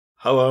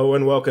Hello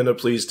and welcome to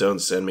Please Don't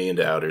Send Me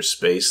Into Outer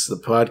Space, the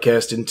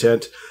podcast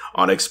intent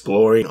on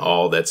exploring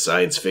all that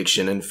science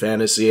fiction and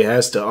fantasy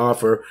has to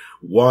offer,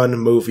 one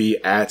movie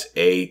at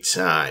a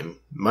time.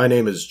 My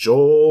name is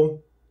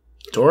Joel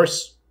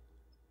Torres.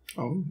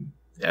 Oh.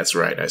 That's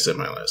right, I said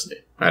my last name.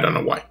 I don't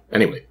know why.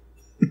 Anyway.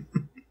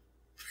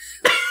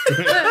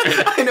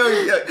 I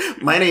know,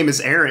 my name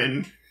is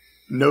Aaron.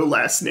 No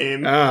last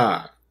name.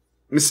 Ah.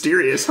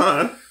 Mysterious,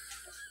 huh?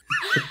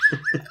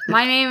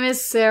 My name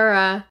is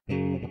Sarah.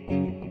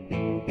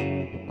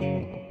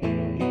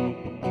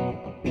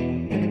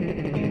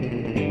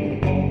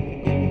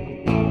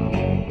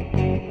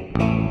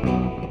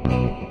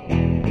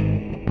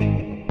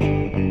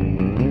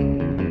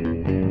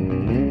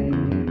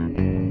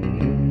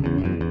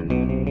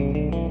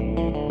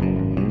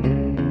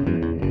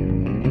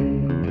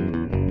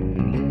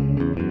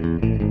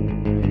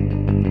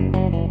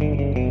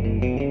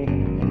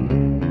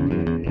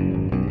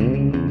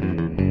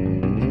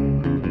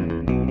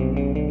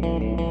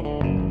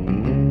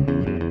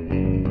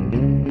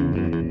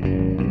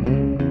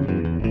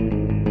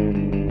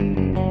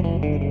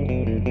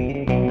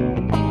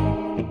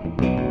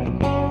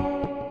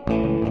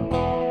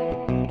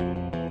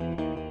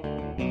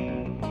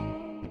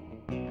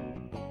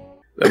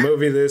 The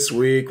movie this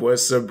week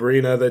was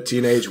Sabrina the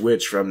Teenage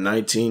Witch from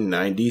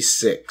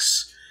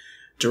 1996.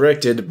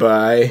 Directed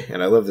by,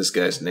 and I love this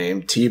guy's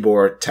name,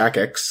 Tibor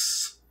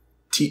Takacs.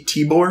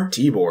 Tibor?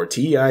 Tibor,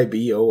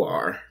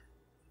 T-I-B-O-R.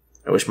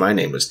 I wish my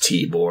name was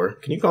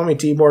Tibor. Can you call me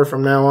Tibor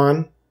from now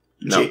on?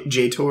 No.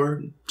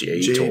 J-Tor?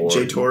 J-Tor.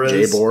 J-Torres?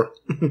 J-Bor.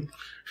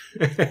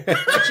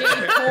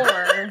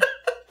 J-Tor.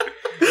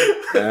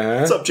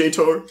 What's up,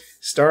 J-Tor?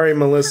 Starring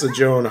Melissa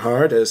Joan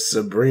Hart as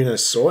Sabrina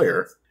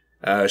Sawyer.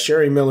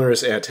 Sherry Miller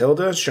as Aunt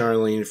Hilda,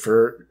 Charlene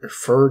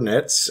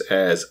Furnetz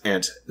as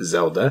Aunt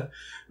Zelda,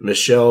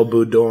 Michelle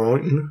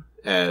Boudon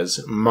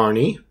as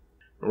Marnie,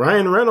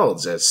 Ryan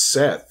Reynolds as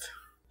Seth,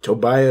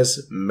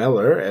 Tobias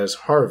Meller as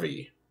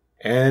Harvey,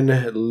 and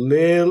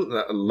Lalania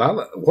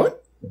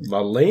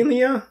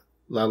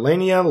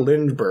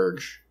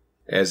Lindbergh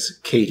as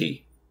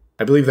Katie.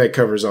 I believe that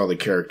covers all the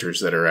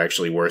characters that are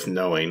actually worth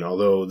knowing,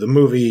 although the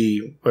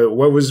movie... What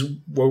were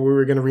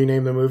we going to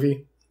rename the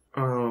movie?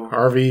 Oh,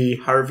 Harvey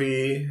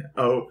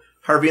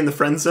in the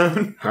Friend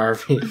Zone?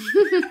 Harvey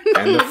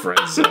and the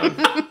Friend Zone.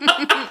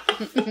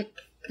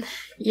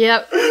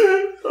 Yep.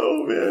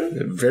 Oh, man.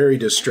 A very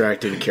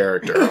distracting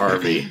character,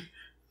 Harvey.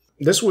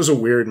 This was a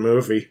weird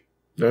movie.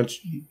 What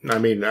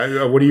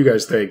do you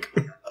guys think?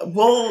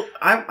 Well,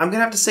 I'm going to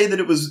have to say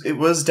that it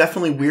was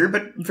definitely weird,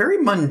 but very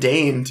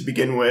mundane to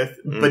begin with,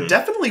 but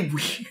definitely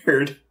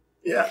weird.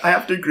 Yeah, I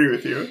have to agree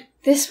with you.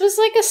 This was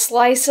like a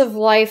slice of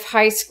life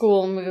high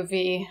school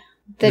movie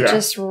that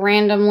just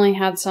randomly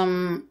had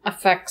some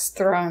effects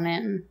thrown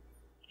in.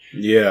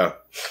 Yeah.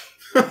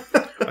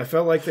 I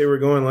felt like they were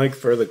going like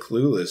for the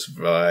Clueless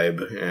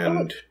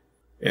vibe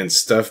and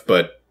stuff,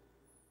 but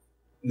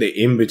the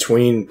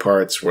in-between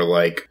parts were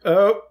like,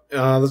 so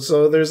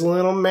there's a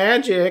little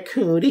magic.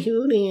 Hooty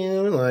hooty.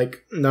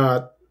 Like,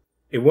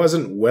 it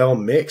wasn't well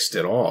mixed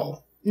at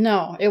all.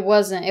 No, it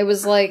wasn't. It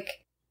was like,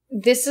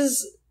 this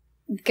is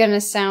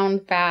gonna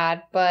sound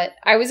bad, but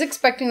I was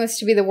expecting this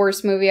to be the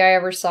worst movie I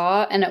ever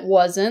saw, and it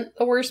wasn't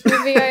the worst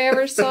movie I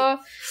ever saw.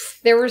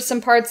 There were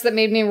some parts that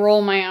made me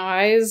roll my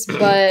eyes,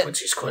 but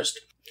Quincy's Quest.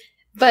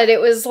 But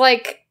it was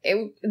like,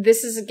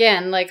 this is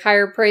again like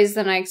higher praise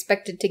than I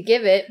expected to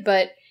give it,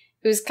 but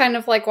it was kind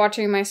of like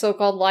watching My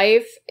So-Called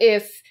Life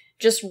if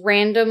just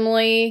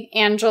randomly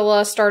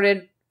Angela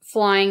started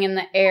flying in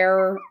the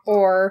air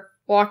or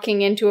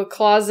walking into a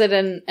closet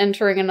and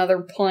entering another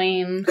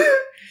plane.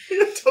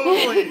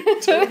 Totally.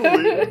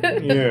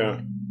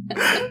 Yeah.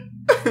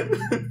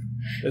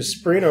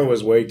 Sabrina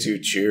was way too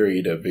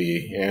cheery to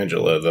be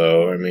Angela,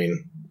 though. I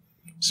mean,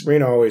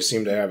 Sabrina always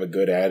seemed to have a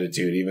good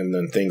attitude, even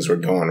when things were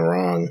going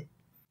wrong.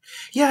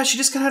 Yeah, she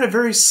just kind of had a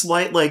very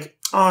slight, like,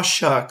 aw,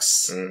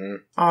 shucks. Mm-hmm.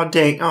 Aw,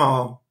 dang,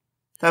 aw.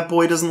 That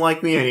boy doesn't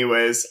like me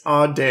anyways.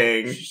 Aw,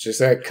 dang. She's just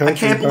that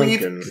country I can't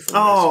believe,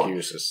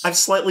 excuses. I've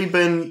slightly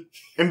been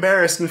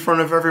embarrassed in front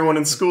of everyone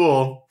in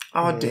school.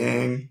 Aw,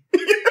 dang.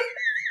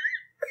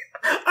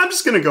 I'm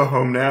just gonna go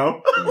home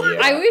now. Yeah.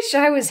 I wish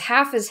I was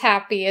half as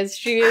happy as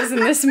she is in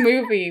this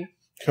movie.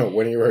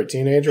 When you were a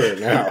teenager or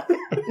now?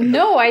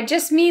 No, I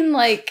just mean,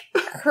 like,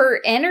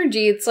 her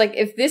energy. It's like,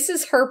 if this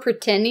is her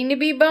pretending to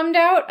be bummed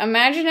out,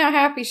 imagine how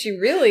happy she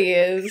really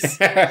is.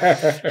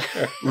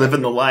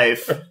 Living the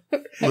life.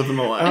 Living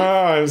the life.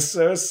 Oh, I'm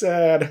so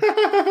sad.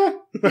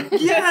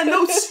 Yeah,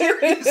 no,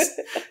 serious.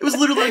 It was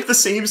literally like the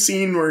same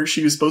scene where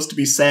she was supposed to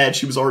be sad.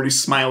 She was already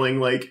smiling,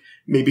 like,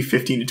 maybe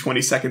 15 to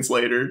 20 seconds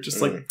later.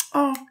 Just like,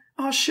 oh,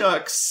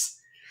 shucks.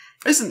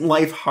 Isn't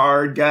life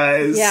hard,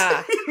 guys?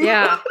 Yeah,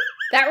 yeah.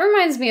 That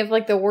reminds me of,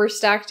 like, the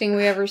worst acting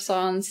we ever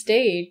saw on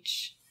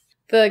stage.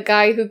 The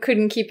guy who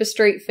couldn't keep a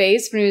straight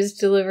face when he was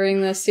delivering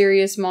the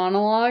serious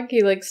monologue,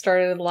 he, like,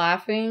 started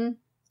laughing.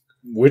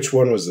 Which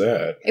one was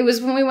that? It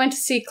was when we went to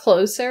see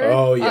Closer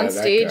on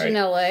stage that guy. in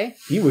LA.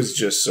 He was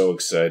just so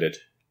excited.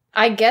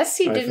 I guess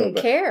he I felt didn't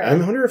bad. care. I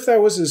wonder if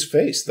that was his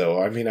face,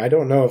 though. I mean, I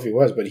don't know if he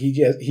was, but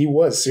he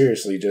was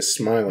seriously just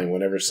smiling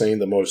whenever saying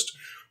the most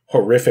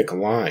horrific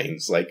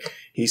lines. Like,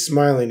 he's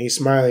smiling.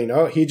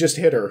 Oh, he just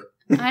hit her.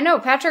 I know,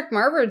 Patrick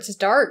Marbert's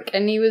dark,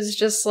 and he was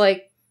just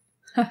like...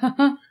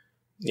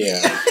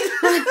 Yeah.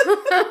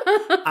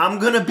 I'm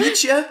gonna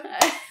beat you.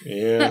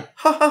 Yeah.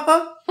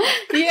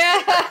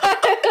 Yeah.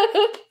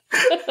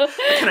 That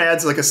kind of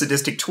adds like a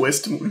sadistic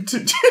twist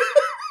to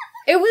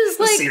It was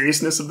the like...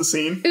 seriousness of the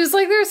scene. It was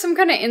like there was some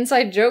kind of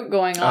inside joke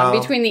going on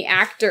between the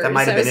actors. That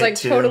might have was been like it,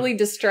 too. totally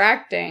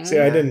distracting. See,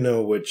 I didn't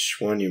know which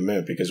one you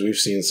meant because we've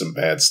seen some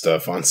bad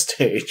stuff on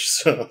stage.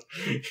 So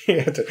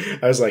I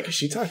was like, is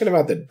she talking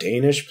about the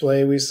Danish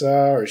play we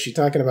saw? Or is she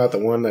talking about the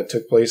one that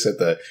took place at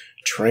the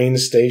train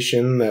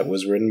station that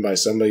was written by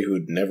somebody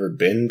who'd never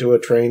been to a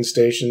train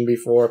station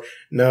before?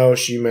 No,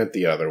 she meant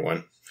the other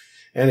one.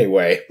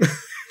 Anyway.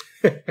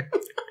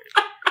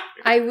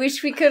 I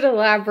wish we could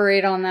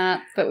elaborate on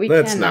that, but we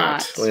Let's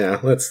cannot. not. Yeah,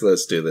 let's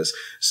do this.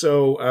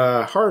 So,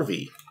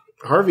 Harvey.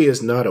 Harvey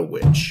is not a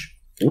witch.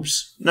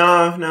 Oops.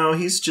 No,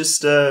 he's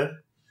just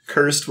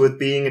cursed with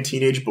being a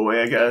teenage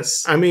boy, I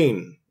guess. I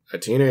mean, a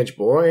teenage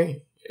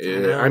boy?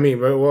 I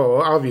mean,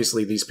 well,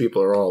 obviously these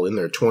people are all in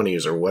their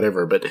 20s or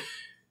whatever, but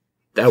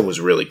that was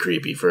really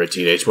creepy for a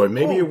teenage boy.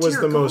 Maybe it was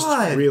the most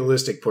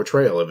realistic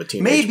portrayal of a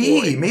teenage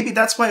boy. Maybe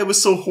that's why it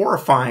was so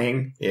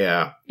horrifying.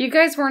 Yeah. You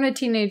guys weren't a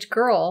teenage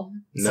girl,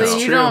 No. so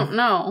you don't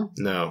know.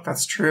 No.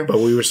 That's true. But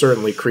we were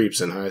certainly creeps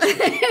in high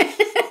school.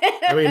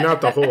 I mean, not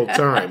the whole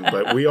time,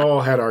 but we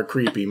all had our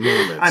creepy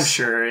moments. I'm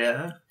sure,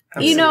 yeah.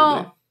 Absolutely. You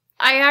know,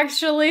 I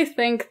actually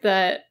think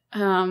that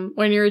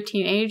when you're a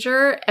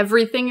teenager,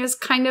 everything is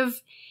kind of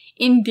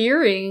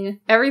endearing.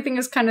 Everything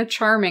is kind of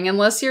charming,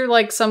 unless you're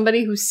like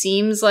somebody who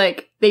seems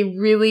like they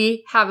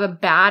really have a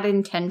bad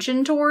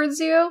intention towards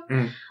you.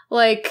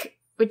 Like,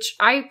 which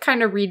I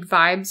kind of read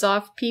vibes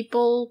off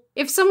people.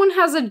 If someone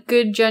has a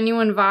good,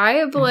 genuine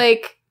vibe,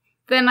 like,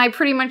 then I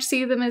pretty much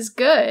see them as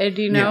good,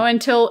 you know,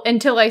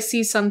 until I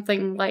see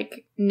something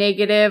like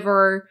negative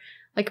or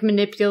like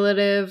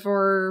manipulative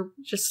or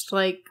just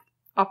like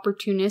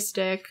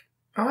opportunistic.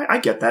 Oh, I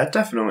get that,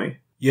 definitely.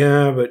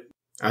 Yeah, but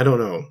I don't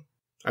know.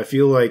 I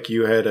feel like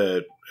you had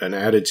an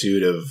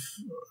attitude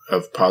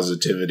of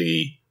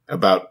positivity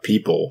about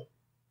people.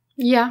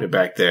 Yeah.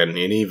 Back then, and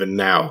even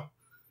now,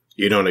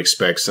 you don't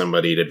expect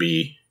somebody to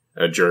be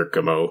a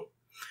jerkamo.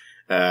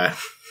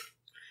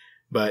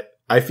 But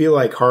I feel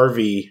like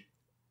Harvey,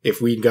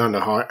 if we'd gone to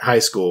high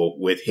school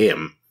with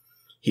him,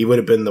 he would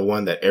have been the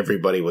one that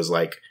everybody was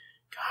like,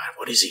 God,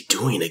 what is he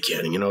doing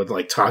again? You know,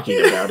 like talking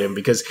about him,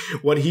 because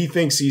what he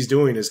thinks he's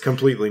doing is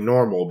completely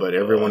normal, but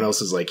everyone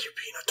else is like, you're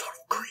being a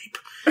total creep.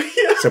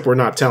 Except we're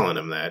not telling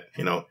him that,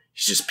 you know.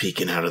 He's just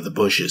peeking out of the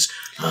bushes.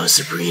 Oh,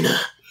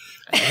 Sabrina,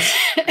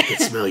 I can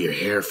smell your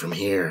hair from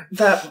here.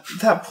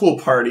 That pool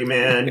party,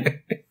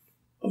 man.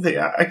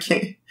 I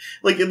can't.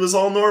 Like, it was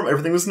all normal.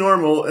 Everything was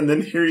normal, and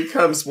then here he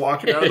comes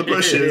walking out of the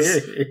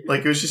bushes.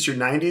 Like, it was just your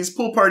 90s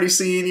pool party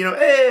scene, you know,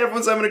 hey,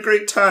 everyone's having a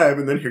great time,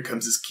 and then here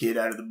comes this kid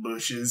out of the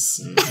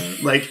bushes.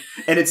 Like,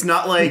 and it's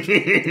not like,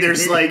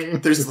 there's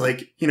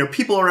like, you know,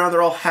 people around,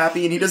 they're all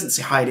happy, and he doesn't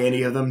say hi to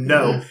any of them.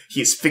 No,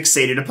 he is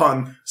fixated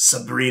upon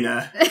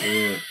Sabrina.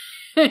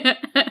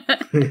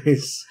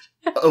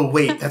 Oh,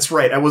 wait, that's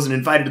right, I wasn't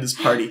invited to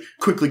this party.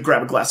 Quickly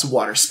grab a glass of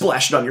water,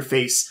 splash it on your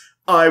face.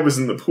 I was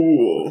in the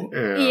pool.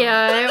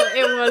 Yeah,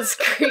 it was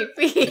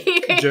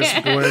creepy.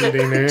 Just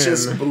blending in.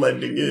 Just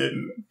blending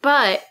in.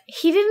 But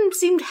he didn't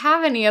seem to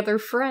have any other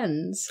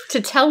friends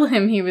to tell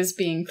him he was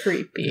being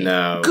creepy.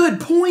 No. Good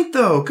point,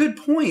 though. Good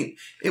point.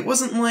 It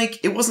wasn't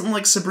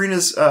like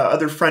Sabrina's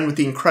other friend with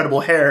the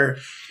incredible hair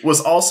was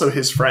also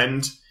his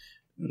friend.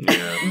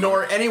 Yeah.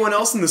 Nor anyone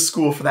else in the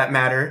school, for that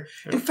matter.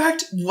 In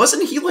fact,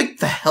 wasn't he like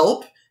the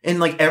help in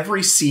like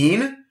every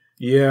scene?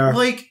 Yeah.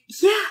 Like,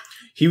 yeah.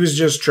 He was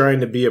just trying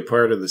to be a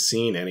part of the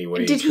scene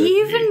anyway. Did he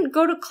even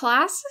go to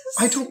classes?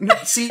 I don't know.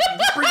 See,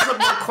 this brings up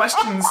more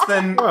questions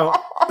than...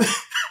 Well,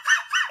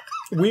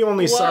 we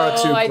only saw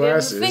two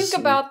classes. I didn't think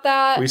about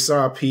that. We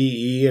saw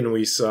PE and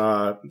we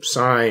saw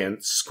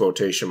science,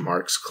 quotation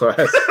marks,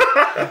 class.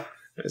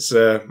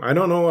 I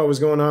don't know what was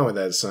going on with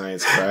that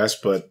science class,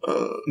 but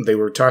they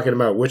were talking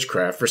about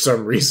witchcraft for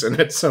some reason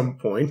at some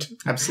point.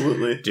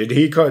 Absolutely. Did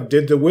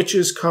the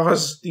witches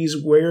cause these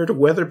weird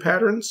weather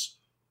patterns?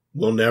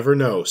 We'll never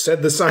know,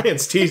 said the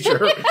science teacher.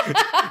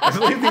 I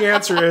believe the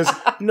answer is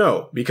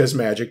no, because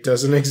magic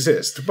doesn't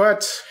exist.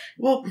 But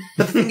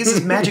the thing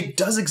is magic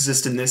does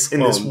exist in this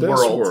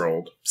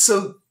world.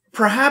 So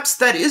perhaps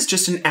that is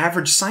just an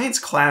average science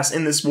class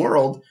in this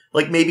world.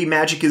 Like, maybe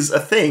magic is a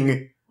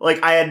thing.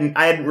 Like, I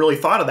hadn't really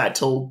thought of that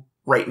till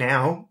right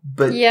now.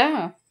 But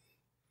yeah,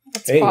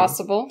 it's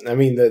possible. I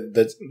mean,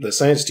 the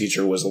science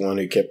teacher was the one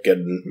who kept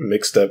getting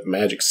mixed up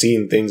magic,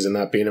 seeing things and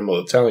not being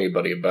able to tell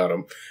anybody about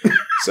them.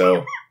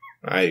 So.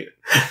 I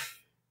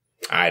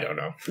don't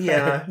know.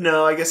 Yeah,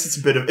 no, I guess it's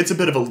a bit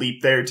of a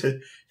leap there to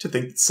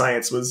think that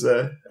science was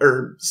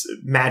or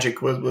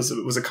magic was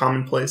a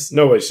commonplace.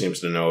 Nobody seems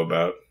to know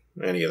about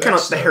any of that Kind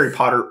of stuff.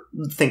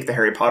 the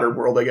Harry Potter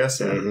world, I guess.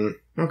 Yeah.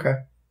 Mm-hmm. Okay.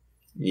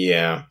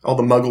 Yeah. All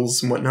the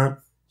muggles and whatnot.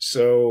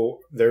 So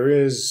there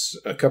is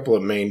a couple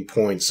of main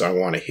points I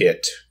want to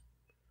hit.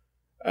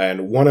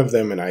 And one of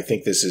them, and I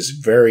think this is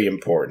very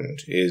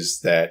important,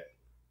 is that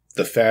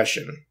the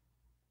fashion.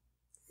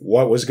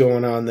 What was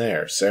going on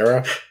there?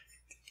 Sarah,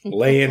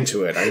 lay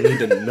into it. I need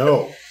to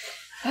know.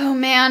 Oh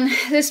man,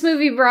 this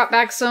movie brought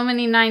back so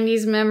many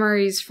 90s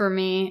memories for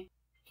me.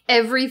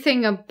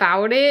 Everything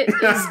about it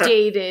is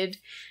dated.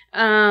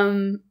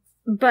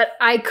 But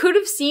I could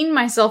have seen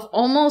myself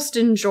almost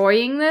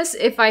enjoying this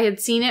if I had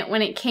seen it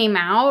when it came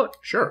out.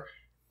 Sure.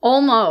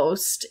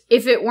 Almost.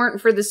 If it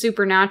weren't for the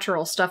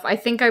supernatural stuff. I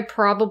think I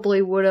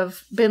probably would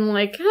have been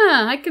like,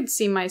 I could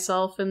see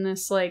myself in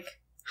this, like,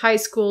 high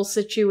school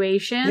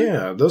situation.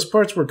 Yeah, those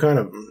parts were kind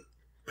of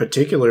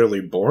particularly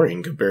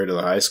boring compared to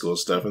the high school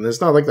stuff. And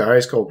it's not like the high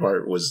school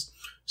part was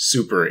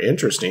super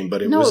interesting,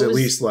 but it was at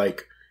least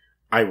like,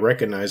 I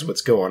recognize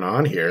what's going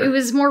on here. It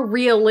was more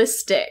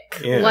realistic,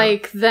 Yeah.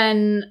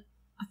 Than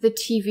the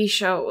TV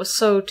show. It was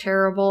so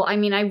terrible. I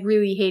mean, I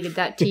really hated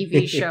that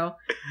TV show.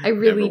 I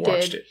really Never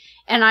watched did. it.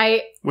 And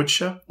I Which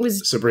show?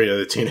 was... Sabrina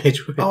the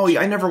Teenage Witch. Oh,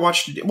 yeah, I never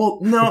watched it. Well,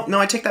 no,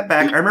 I take that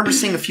back. I remember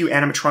seeing a few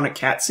animatronic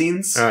cat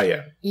scenes. Oh,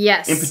 yeah.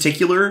 Yes. In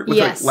particular, with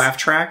like laugh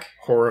track.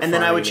 Horrifying. And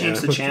then I would change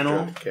the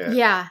channel.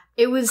 Yeah.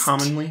 It was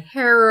Commonly.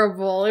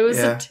 terrible. It was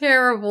a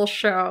terrible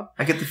show.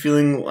 I get the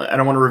feeling, I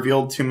don't want to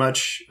reveal too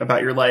much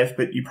about your life,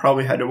 but you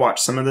probably had to watch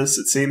some of this,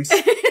 it seems.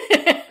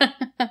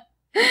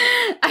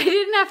 I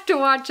didn't have to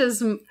watch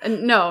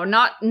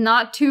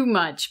not too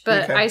much,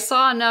 but Okay. I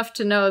saw enough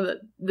to know that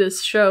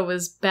this show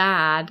was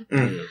bad.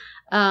 Mm.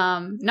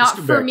 Not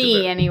for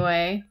me,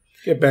 anyway.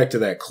 Get back to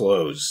that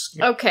close.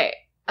 Okay.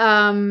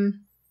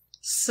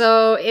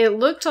 So it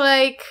looked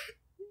like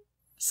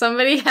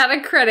somebody had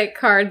a credit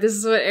card. This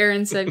is what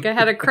Aaron said.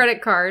 Had a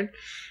credit card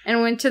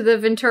and went to the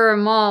Ventura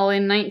Mall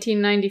in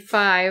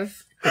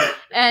 1995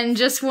 and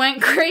just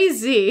went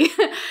crazy.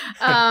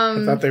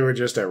 I thought they were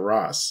just at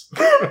Ross.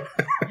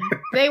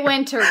 They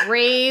went to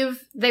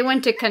rave. They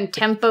went to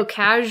Contempo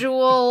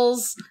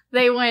Casuals.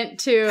 They went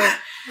to...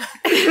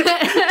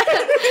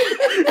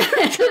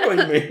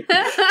 Killing me.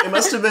 It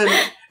must have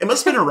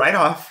been a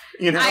write-off,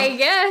 you know? I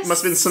guess. It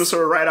must have been some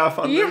sort of write-off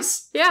on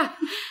this. Yeah.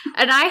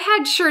 And I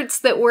had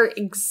shirts that were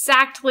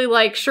exactly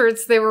like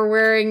shirts they were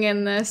wearing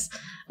in this.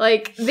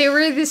 Like, they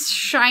were this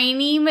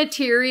shiny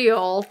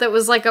material that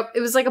was like it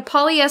was like a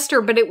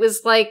polyester, but it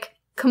was like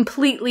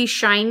completely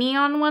shiny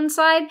on one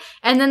side.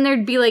 And then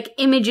there'd be like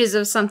images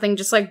of something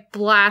just like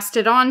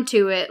blasted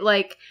onto it,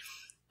 like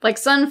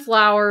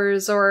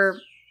sunflowers, or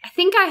I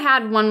think I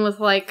had one with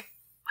like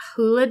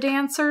hula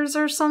dancers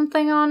or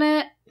something on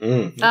it.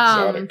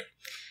 Exotic.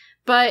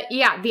 But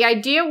yeah, the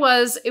idea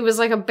was it was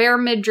like a bare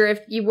midriff.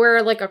 You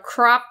wear like a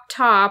crop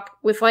top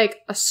with like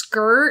a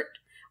skirt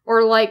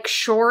or like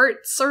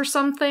shorts or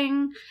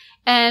something.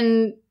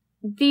 And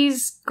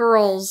these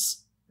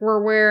girls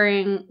were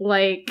wearing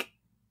like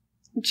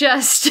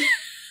just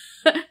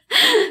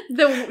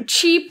the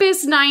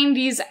cheapest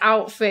 90s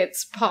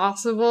outfits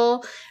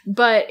possible.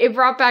 But it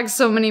brought back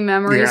so many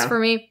memories for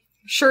me.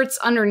 Shirts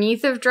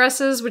underneath of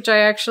dresses, which I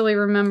actually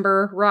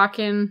remember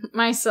rocking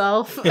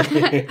myself.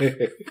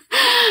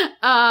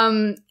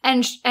 And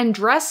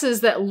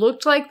dresses that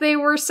looked like they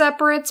were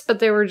separates, but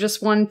they were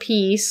just one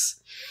piece.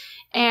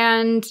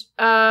 And,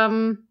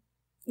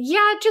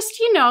 yeah,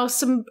 just,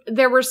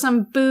 there were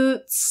some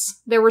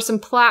boots, there were some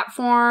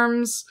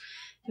platforms,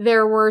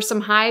 there were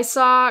some high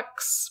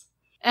socks,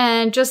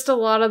 and just a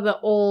lot of the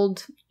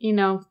old,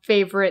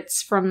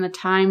 favorites from the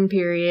time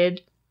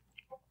period.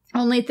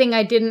 Only thing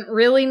I didn't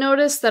really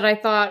notice that I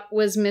thought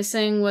was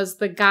missing was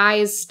the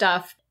guys'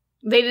 stuff.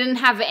 They didn't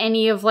have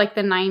any of, like,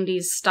 the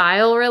 90s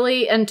style,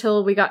 really,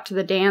 until we got to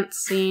the dance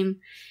scene,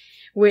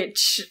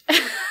 which...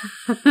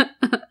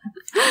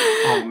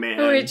 Oh, man.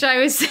 Which I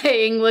was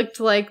saying looked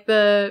like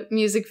the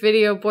music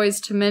video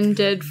Boyz II Men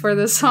did for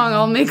the song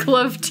I'll Make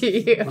Love to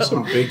You.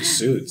 Some big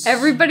suits.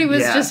 Everybody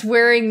was just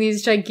wearing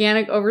these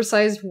gigantic,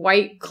 oversized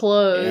white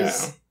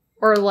clothes. Yeah.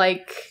 Or,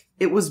 like...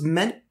 It was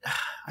meant...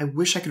 I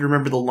wish I could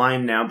remember the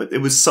line now, but it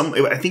was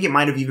I think it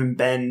might have even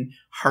been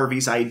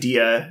Harvey's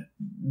idea,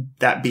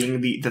 that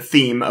being the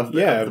theme of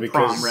the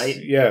prom, right?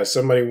 Yeah,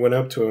 somebody went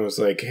up to him and was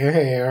like,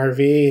 "Hey,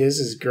 Harvey, this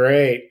is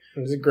great.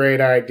 It's a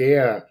great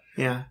idea."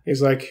 Yeah.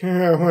 He's like,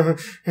 "Yeah, well,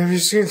 have you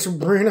seen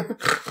Sabrina?"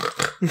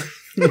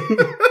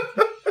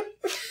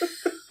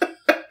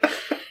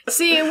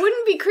 See, it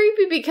wouldn't be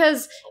creepy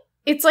because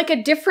it's like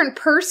a different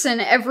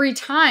person every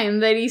time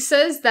that he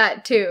says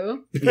that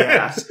to.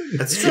 Yeah,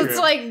 that's true. So it's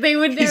like they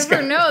would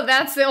never know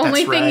that's the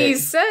only thing he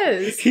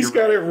says. He's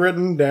got it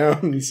written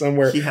down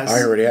somewhere. He has...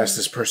 I already asked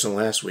this person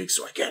last week,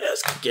 so I can't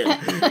ask again.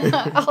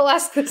 I'll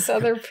ask this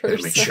other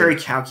person. It's very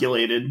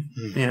calculated.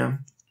 Yeah.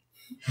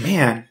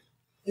 Man.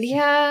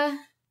 Yeah.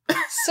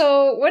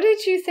 So, what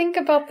did you think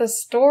about the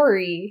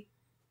story?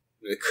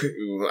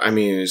 I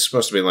mean, it's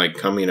supposed to be like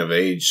coming of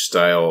age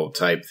style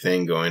type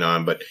thing going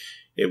on, but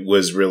it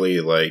was really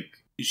like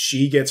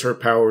she gets her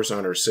powers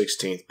on her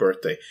 16th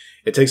birthday.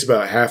 It takes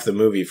about half the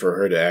movie for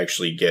her to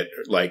actually get,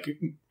 like,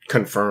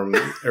 confirmed,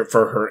 or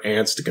for her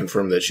aunts to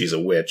confirm that she's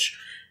a witch.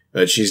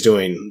 But she's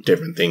doing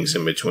different things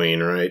in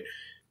between, right?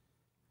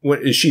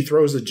 When she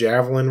throws the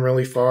javelin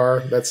really far,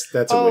 that's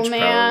a witch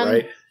power,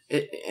 right?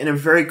 In a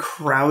very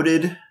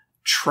crowded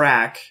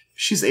track,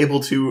 she's able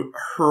to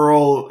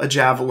hurl a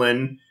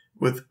javelin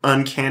with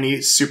uncanny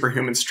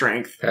superhuman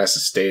strength. Past the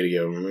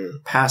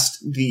stadium. Past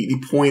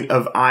the point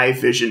of eye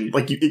vision.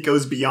 Like, it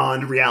goes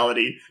beyond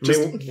reality.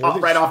 Just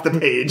right off the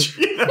page.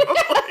 You know?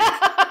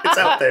 It's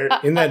out there.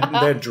 In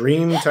that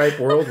dream type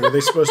world, were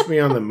they supposed to be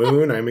on the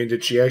moon? I mean,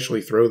 did she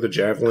actually throw the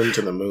javelin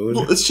to the moon?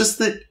 Well, it's just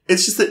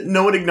that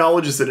no one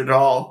acknowledges it at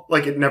all.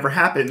 Like, it never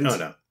happened. Oh,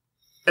 no.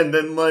 And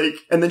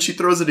then she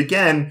throws it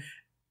again,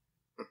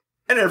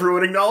 and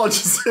everyone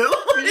acknowledges it.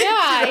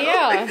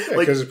 Yeah.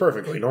 Because it's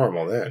perfectly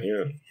normal then,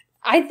 yeah.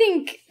 I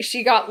think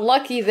she got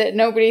lucky that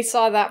nobody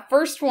saw that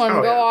first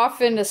one go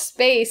off into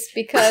space,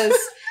 because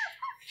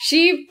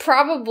she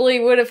probably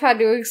would have had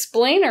to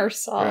explain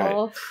herself.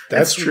 Right.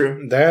 That's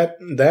true.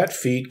 That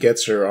feat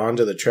gets her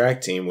onto the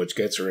track team, which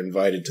gets her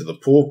invited to the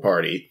pool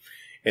party.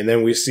 And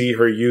then we see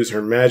her use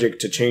her magic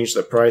to change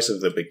the price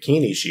of the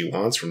bikini she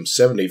wants from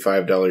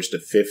 $75 to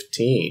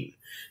 $15.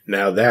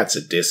 Now that's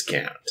a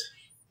discount.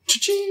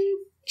 Cha-ching!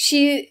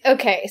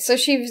 So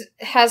she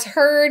has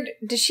heard,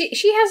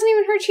 she hasn't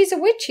even heard she's a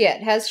witch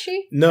yet, has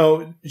she?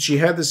 No, she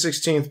had the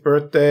 16th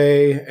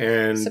birthday,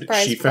 and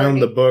Surprise she found party.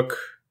 the book.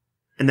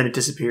 And then it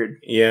disappeared.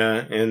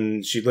 Yeah,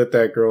 and she lit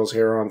that girl's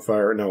hair on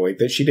fire. No, wait,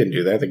 she didn't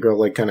do that. The girl,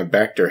 like, kind of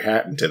backed her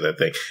hat into that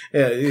thing.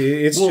 Yeah,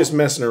 it's just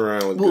messing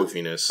around with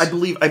goofiness. I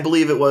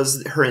believe it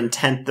was her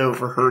intent, though,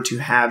 for her to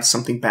have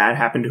something bad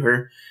happen to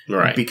her.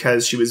 Right.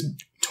 Because she was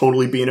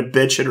totally being a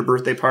bitch at her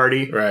birthday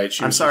party. Right.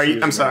 I'm sorry.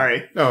 No,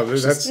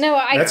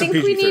 I think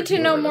we need to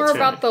know more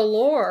about the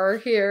lore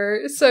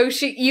here. So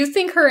you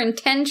think her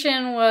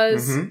intention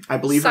was I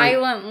believe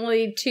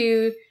silently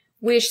to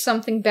wish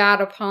something bad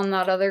upon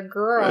that other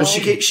girl.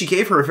 She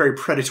gave her a very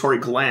predatory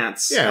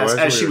glance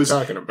as she was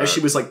talking about. As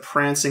she was like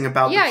prancing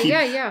about the keep.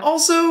 Yeah.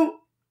 Also,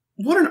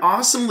 what an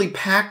awesomely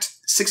packed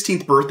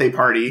 16th birthday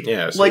party.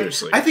 Yeah,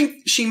 seriously. Like, I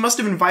think she must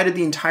have invited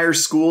the entire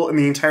school, and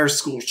the entire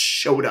school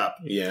showed up.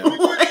 Yeah.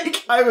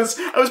 Like, I was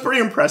pretty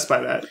impressed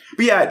by that.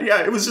 But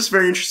yeah, it was just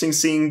very interesting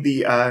seeing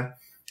the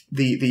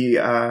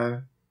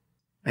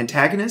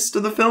antagonist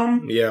of the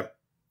film. Yeah.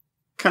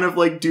 Kind of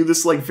like do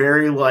this like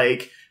very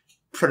like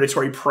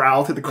predatory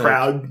prowl through the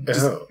crowd.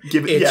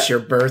 It's your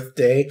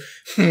birthday.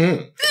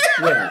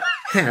 Well,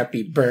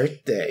 happy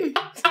birthday.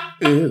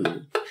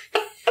 Ooh.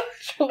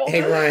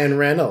 Hey, Ryan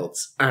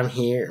Reynolds, I'm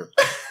here.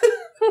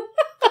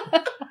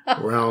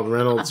 Ryan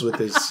Reynolds with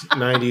his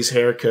 90s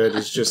haircut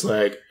is just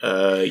like,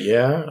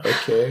 yeah,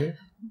 okay.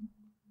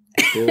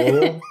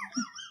 Cool.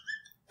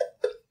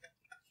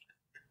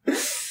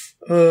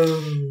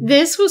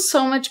 This was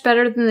so much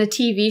better than the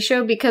TV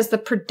show because the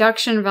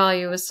production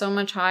value was so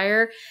much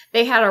higher.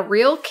 They had a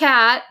real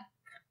cat,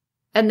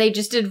 and they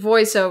just did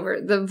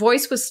voiceover. The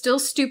voice was still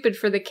stupid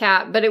for the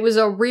cat, but it was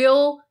a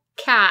real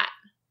cat.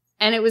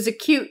 And it was a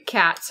cute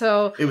cat,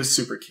 so it was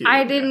super cute.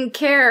 I didn't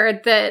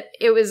care that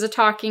it was a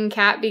talking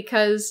cat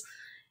because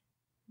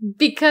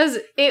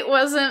it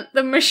wasn't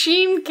the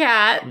machine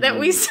cat that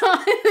we saw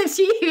in the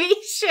TV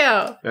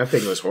show. That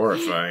thing was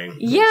horrifying.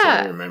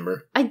 Yeah, I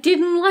remember. I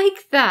didn't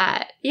like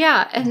that.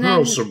 Yeah, and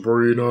then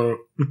Sabrina.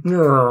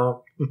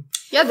 No.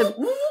 Yeah,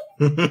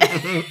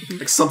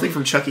 like something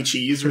from Chuck E.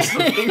 Cheese or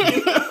something. You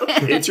know?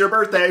 It's your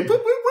birthday. Boop, boop,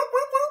 boop,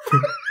 boop,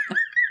 boop.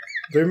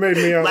 They made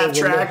me out laugh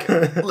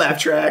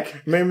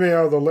track. Made me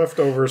out of the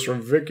leftovers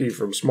from Vicky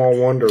from Small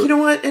Wonder. You know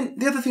what? And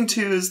the other thing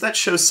too is that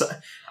shows.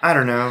 I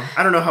don't know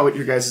how what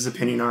your guys'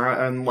 opinion are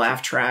on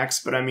laugh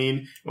tracks, but I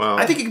mean,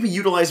 I think it can be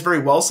utilized very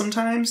well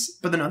sometimes.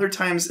 But then other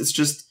times it's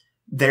just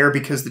there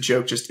because the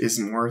joke just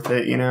isn't worth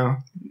it. You know.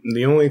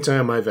 The only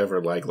time I've ever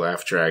liked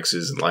laugh tracks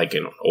is like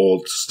in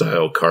old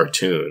style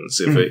cartoons.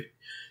 If a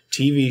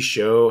TV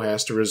show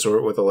has to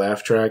resort with a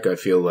laugh track, I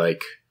feel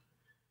like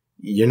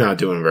you're not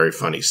doing very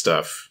funny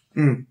stuff.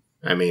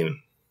 I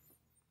mean,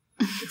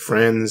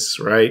 Friends,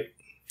 right?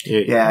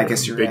 Yeah, I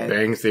guess you're right. Big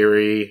Bang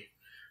Theory.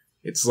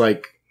 It's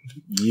like,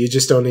 you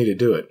just don't need to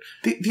do it.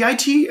 The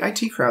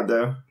IT crowd,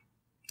 though.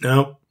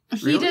 No.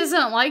 He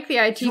doesn't like the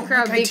IT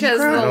crowd because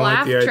of the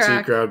laugh track. I don't like the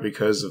IT crowd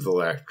because of the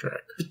laugh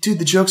track. But dude,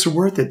 the jokes are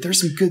worth it. There's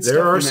some good stuff in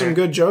there. There are some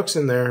good jokes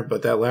in there,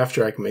 but that laugh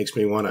track makes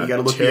me want to... You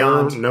gotta look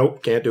beyond.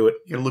 Nope, can't do it.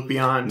 You gotta look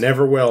beyond.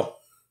 Never will.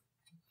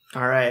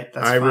 All right,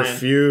 that's fine. I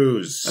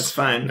refuse. That's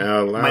fine.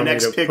 Now my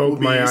next pick will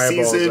be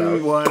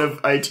season 1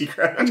 of IT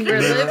Crowd. You're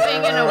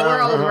living in a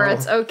world where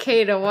it's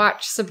okay to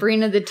watch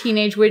Sabrina the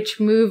Teenage Witch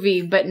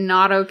movie, but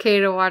not okay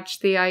to watch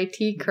the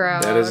IT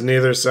Crowd. That is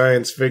neither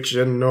science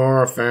fiction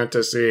nor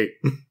fantasy.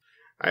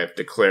 I have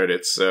declared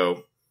it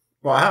so.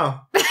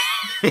 Wow.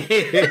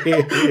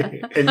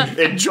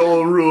 and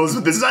Joel rules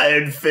with his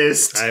iron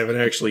fist. I haven't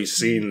actually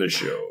seen the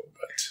show,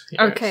 but...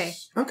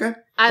 Yes. Okay.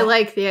 I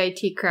like the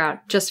IT Crowd,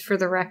 just for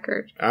the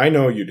record. I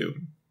know you do.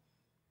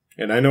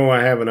 And I know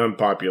I have an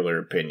unpopular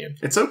opinion.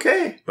 It's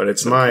okay. But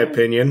it's my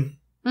opinion.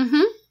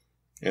 Mm-hmm.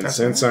 And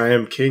since I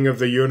am king of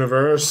the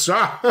universe...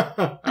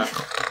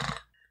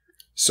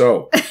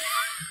 So...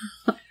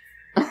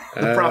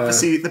 The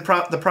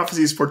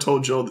prophecy is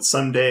foretold, Joel, that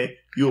someday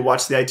you will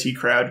watch the IT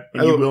Crowd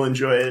and you will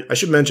enjoy it. I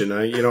should mention,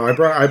 I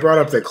brought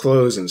up the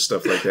clothes and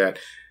stuff like that.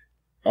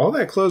 All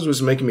that clothes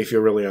was making me feel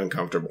really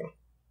uncomfortable.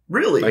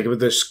 Really? Like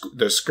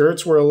the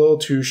skirts were a little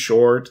too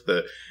short,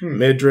 the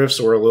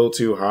midriffs were a little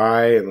too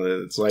high, and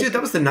it's like, dude,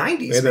 that was the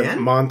 90s, man. man.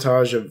 A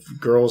montage of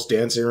girls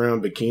dancing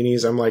around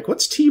bikinis. I'm like,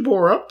 what's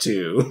Tibor up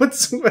to?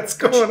 What's going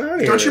on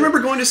here? Don't you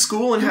remember going to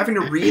school and having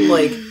to read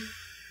like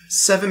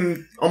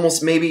 7,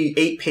 almost maybe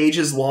 8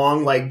 pages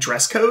long, like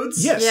dress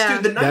codes?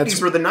 Yes, dude, the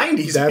 90s were the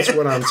 90s. That's man.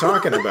 what I'm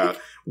talking about.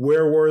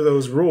 Where were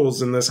those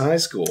rules in this high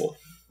school?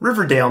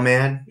 Riverdale,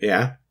 man.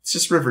 Yeah, it's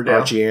just Riverdale.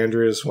 Archie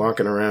Andrews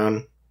walking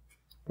around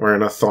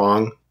wearing a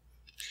thong.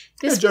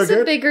 This was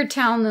a bigger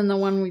town than the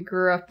one we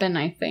grew up in,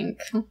 I think.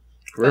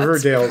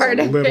 Riverdale's a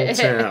little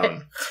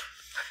town.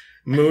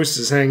 Moose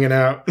is hanging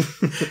out.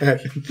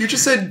 You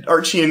just said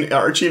Archie in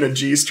a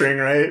G-string,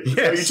 right?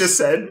 Yes. You just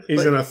said?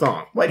 He's in a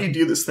thong. Why do you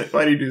do this thing?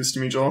 Why do you do this to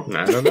me, Joel?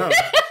 I don't know.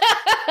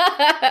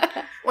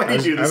 Why do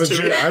you do this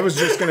to me? I was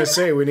just going to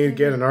say we need to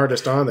get an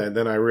artist on that, and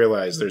then I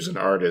realized there's an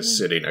artist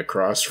sitting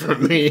across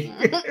from me.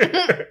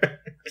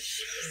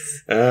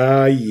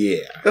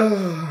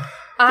 Yeah.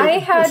 I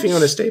had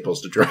Fiona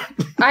Staples to drop.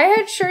 I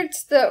had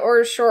shirts that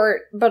were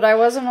short, but I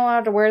wasn't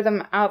allowed to wear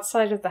them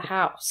outside of the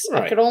house.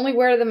 Right. I could only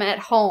wear them at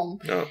home.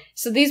 Oh.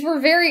 So these were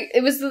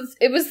it was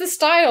the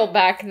style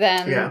back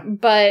then. Yeah.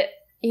 But,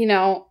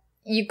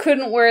 you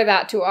couldn't wear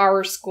that to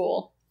our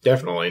school.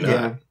 Definitely not.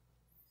 Yeah.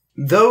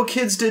 Though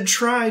kids did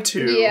try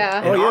to.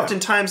 Yeah. And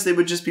oftentimes they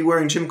would just be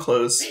wearing gym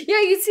clothes.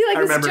 Yeah, you'd see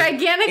this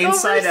gigantic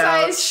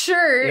oversized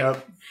shirt.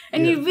 Yep.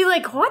 And you'd be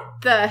like, what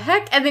the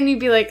heck? And then you'd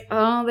be like,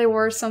 oh, they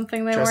wore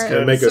something they weren't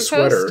Gotta make a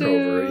sweater to.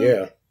 over it,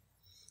 yeah.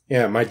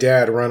 Yeah, my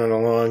dad running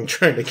along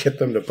trying to get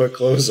them to put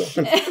clothes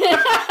on.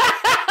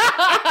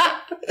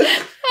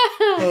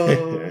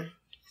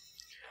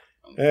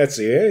 Let's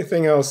see,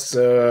 anything else?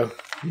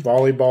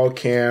 Volleyball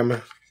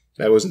cam.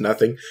 That was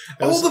nothing.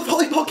 That was the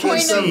volleyball cam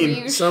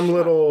scene. Some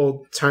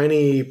little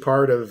tiny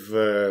part of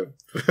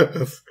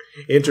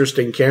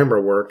interesting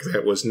camera work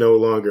that was no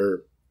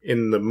longer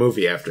in the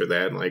movie after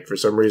that. Like, for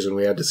some reason,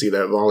 we had to see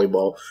that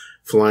volleyball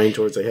flying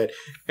towards the head.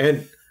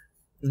 And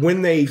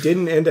when they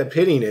didn't end up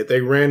hitting it, they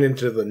ran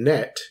into the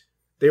net.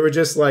 They were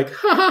just like,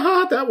 ha ha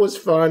ha, that was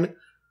fun.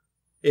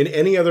 In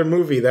any other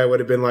movie, that would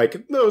have been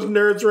like, those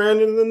nerds ran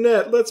into the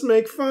net. Let's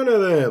make fun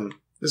of them.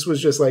 This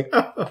was just like,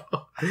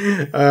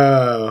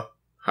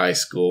 high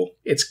school.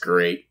 It's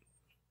great.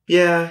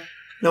 Yeah.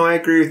 No, I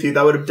agree with you.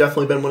 That would have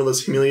definitely been one of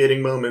those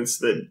humiliating moments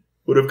that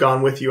would have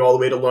gone with you all the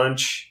way to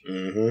lunch.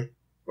 Mm-hmm.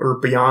 Or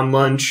beyond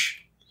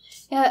lunch.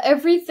 Yeah,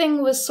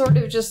 everything was sort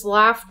of just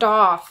laughed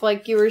off.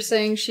 Like you were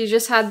saying, she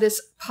just had this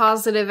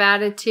positive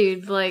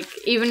attitude. Like,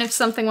 even if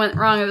something went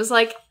wrong, it was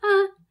like,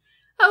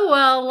 oh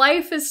well,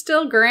 life is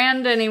still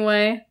grand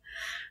anyway.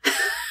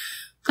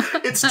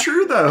 It's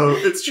true, though.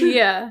 It's true.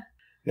 Yeah.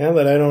 Now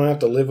that I don't have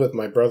to live with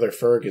my brother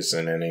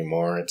Ferguson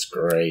anymore, it's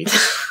great.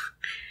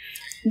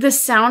 The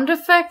sound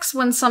effects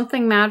when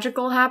something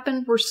magical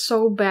happened were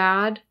so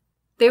bad.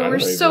 They were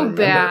so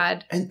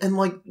bad. And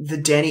like the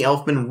Danny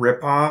Elfman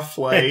ripoff,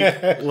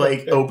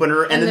 like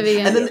opener, and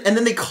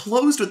then they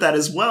closed with that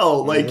as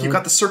well. Like you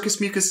got the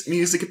circus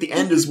music at the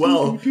end as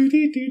well.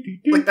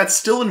 Like that's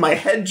still in my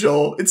head,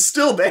 Joel. It's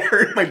still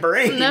there in my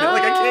brain. No.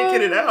 Like I can't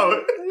get it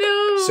out.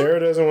 No. Sarah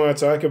doesn't want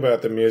to talk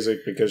about the music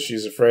because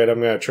she's afraid I'm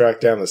going to track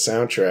down the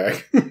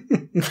soundtrack.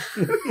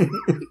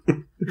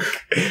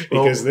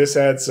 Because this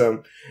had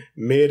some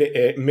mid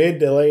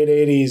to late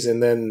 80s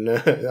and then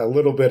a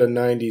little bit of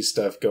 90s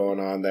stuff going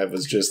on that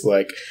was just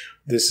like,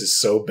 this is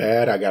so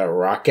bad, I gotta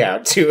rock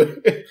out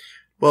to it.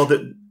 Well,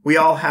 we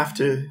all have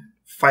to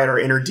fight our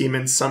inner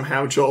demons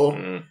somehow, Joel.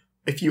 Mm.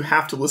 If you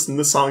have to listen to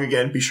the song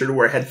again, be sure to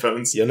wear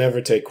headphones. You'll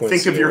never take Quincy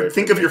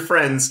Think of your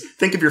friends.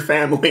 Think of your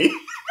family.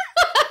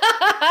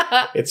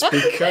 It's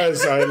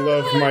because I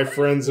love my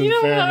friends and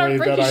family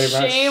that I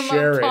must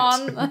share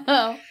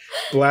it.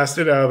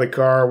 Blasted out of the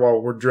car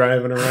while we're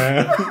driving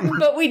around.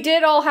 But we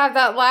did all have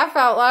that laugh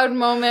out loud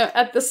moment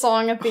at the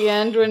song at the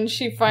end when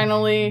she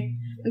finally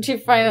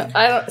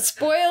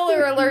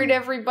spoiler alert,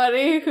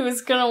 everybody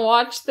who's gonna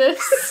watch this.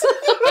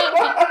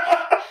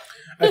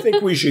 I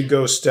think we should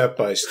go step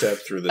by step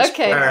through this.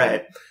 Okay. All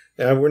right.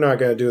 Now, we're not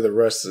going to do the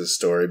rest of the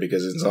story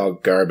because it's all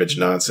garbage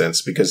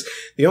nonsense. Because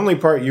the only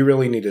part you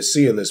really need to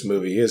see in this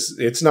movie is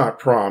it's not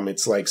prom.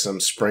 It's like some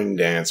spring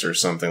dance or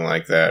something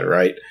like that,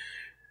 right?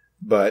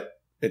 But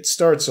it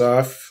starts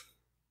off.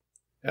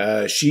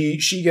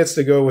 She gets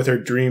to go with her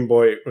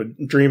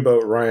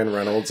dreamboat Ryan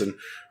Reynolds, and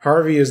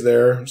Harvey is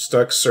there,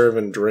 stuck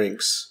serving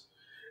drinks.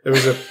 There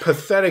was a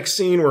pathetic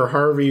scene where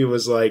Harvey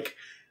was like,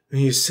 "Will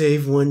you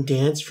save one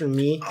dance for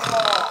me?"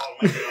 Oh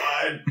my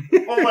god!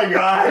 Oh Oh my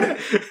god.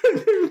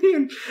 I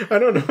mean, I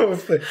don't know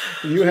if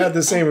you had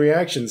the same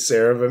reaction,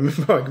 Sarah,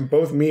 but like,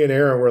 both me and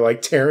Aaron were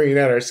like tearing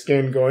at our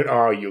skin going,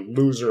 oh, you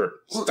loser.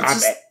 Stop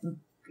it.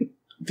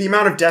 The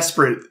amount of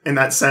desperate in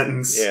that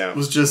sentence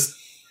was just...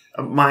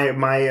 My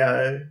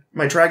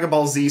Dragon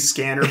Ball Z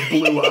scanner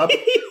blew up.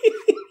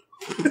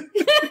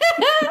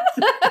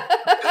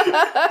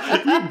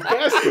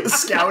 The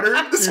scouter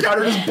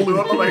just blew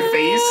up on my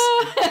face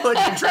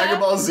like in Dragon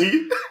Ball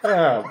Z.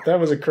 Oh, that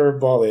was a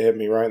curveball that hit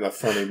me right in the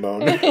funny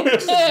bone.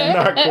 It's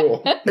not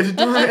cool.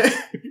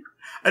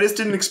 I just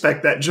didn't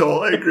expect that,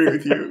 Joel. I agree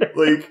with you.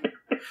 Like,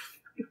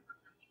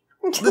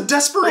 the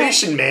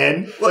desperation,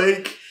 man.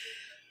 Like,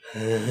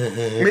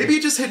 maybe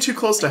it just hit too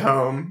close to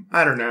home.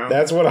 I don't know.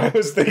 That's what I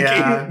was thinking.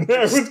 Yeah,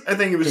 I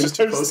think it was just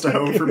too close to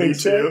home for me,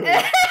 too.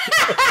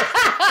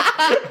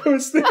 I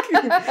was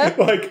thinking,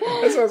 like,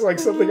 that sounds like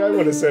something I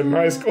would have said in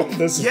high school.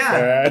 This is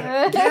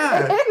bad.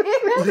 Yeah.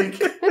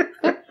 Like,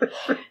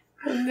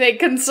 they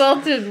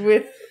consulted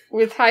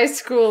with high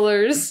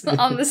schoolers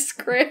on the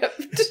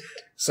script.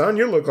 Son,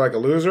 you look like a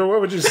loser. What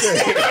would you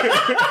say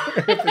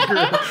if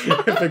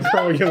the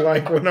girl you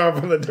like went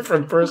off with a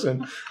different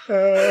person?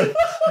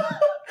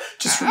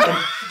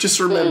 Just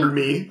remember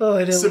me,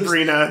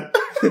 Sabrina.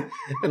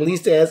 At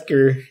least ask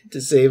her to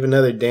save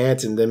another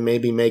dance and then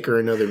maybe make her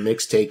another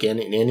mixtape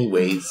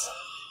anyways.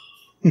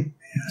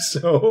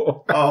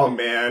 So. Oh,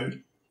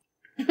 man.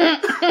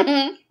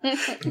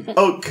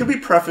 Oh, could we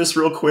preface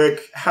real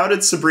quick? How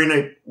did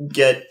Sabrina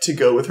get to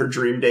go with her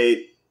dream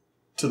date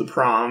to the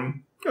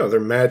prom? Oh, they're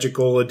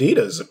magical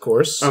Adidas, of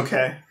course.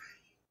 Okay.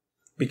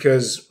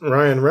 Because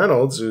Ryan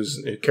Reynolds,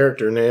 whose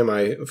character name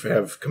I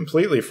have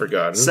completely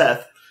forgotten.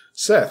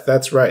 Seth,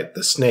 that's right.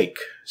 The snake.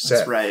 Seth.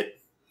 That's right.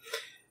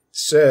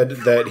 Said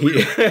that he...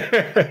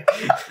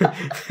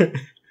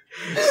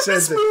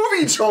 This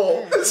movie,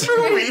 Joel! This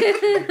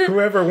movie!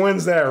 Whoever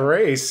wins that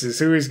race is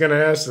who he's going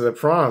to ask to the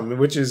prom,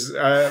 which is,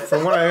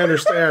 from what I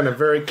understand, a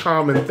very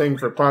common thing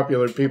for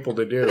popular people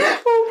to do.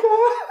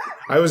 Oh,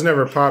 God. I was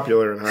never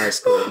popular in high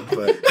school,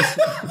 but...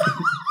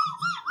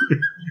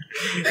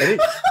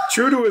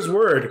 True to his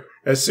word,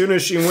 as soon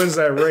as she wins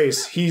that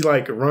race, he,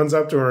 like, runs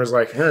up to her and is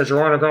like, hey, do you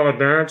want to go and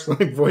dance?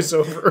 Like,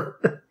 voiceover.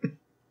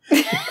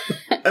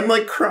 I'm,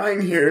 like,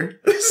 crying here.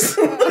 This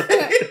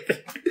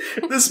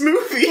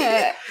movie.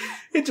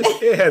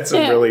 It had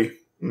some really...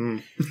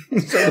 some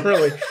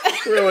really... This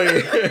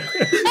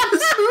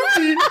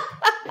movie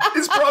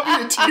is brought me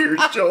to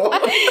tears, Joel.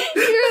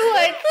 You're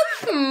like,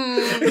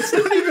 It's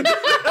not even...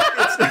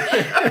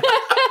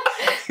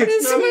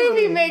 This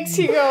movie makes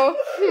you go,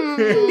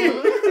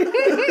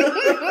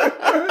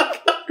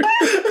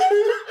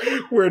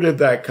 Where did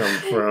that come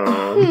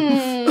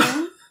from?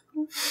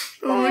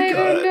 Oh my I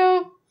God. don't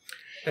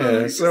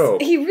know. So...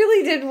 He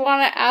really did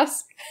want to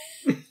ask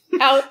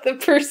out the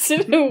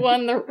person who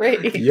won the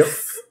race. Yep.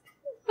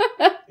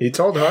 He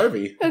told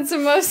Harvey. That's the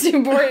most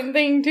important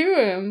thing to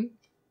him.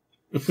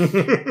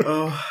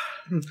 Oh.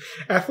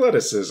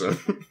 Athleticism.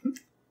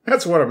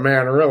 That's what a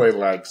man really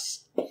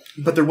likes.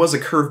 But there was a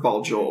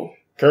curveball, Joel.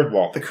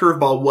 Curveball. The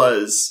curveball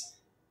was,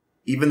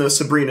 even though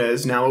Sabrina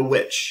is now a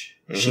witch,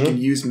 she can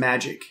use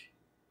magic,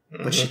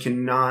 but she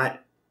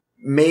cannot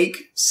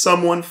make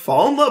someone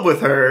fall in love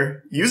with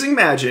her using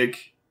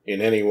magic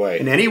In any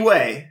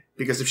way.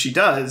 Because if she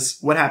does,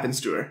 what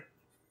happens to her?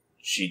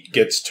 She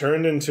gets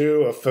turned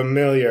into a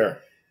familiar.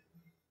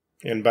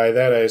 And by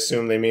that, I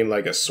assume they mean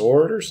like a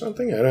sword or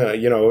something? I don't know.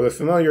 You know, a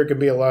familiar could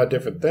be a lot of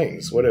different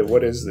things. What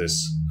is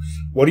this?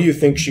 What do you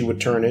think she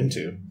would turn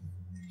into?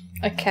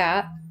 A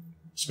cat.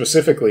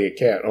 Specifically a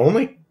cat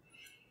only?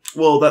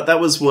 Well, that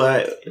was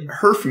what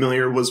her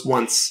familiar was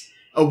once.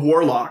 A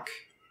warlock.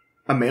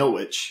 A male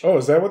witch. Oh,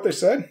 is that what they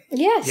said?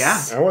 Yes.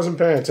 Yeah. I wasn't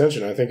paying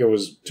attention. I think I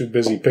was too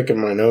busy picking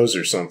my nose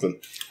or something.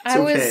 I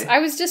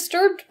was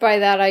disturbed by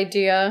that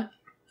idea.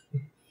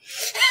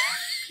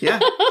 Yeah.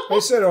 They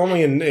said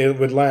only it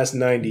would last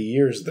 90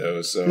 years,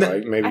 though, so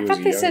maybe I it was thought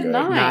a they young said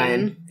guy.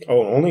 9.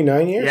 Oh, only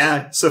 9 years?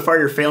 Yeah. So far,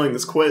 you're failing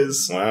this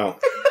quiz. Wow.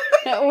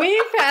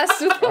 We passed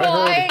with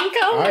flying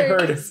colors. I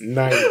heard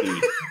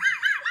 90.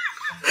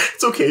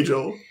 It's okay,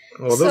 Joel.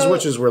 Well, those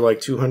witches were like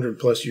 200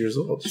 plus years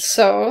old.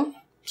 So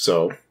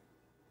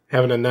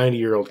having a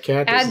 90-year-old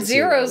cat doesn't add seem that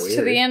zeros to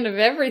weird. the end of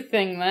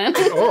everything, then.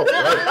 Oh,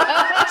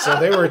 right. So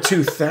they were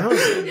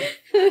 2,000.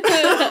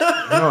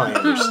 Now I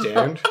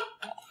understand.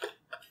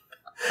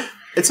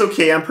 It's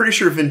okay. I'm pretty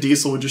sure Vin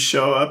Diesel would just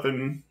show up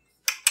and...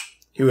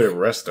 He would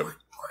arrest them.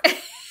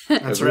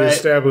 That's As we right.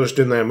 established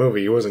in that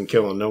movie, he wasn't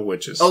killing no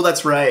witches. Oh,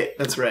 that's right.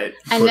 That's right.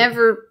 I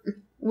never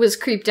was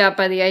creeped out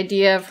by the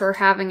idea of her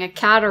having a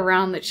cat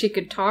around that she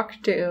could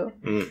talk to.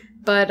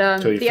 But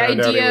Till you the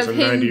found out he idea was of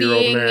a him 90-year-old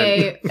being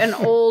man. an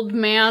old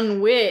man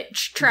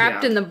witch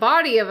trapped Yeah. in the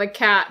body of a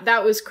cat,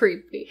 that was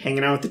creepy.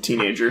 Hanging out with the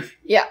teenager.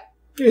 Yeah.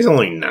 He's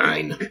only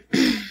 9.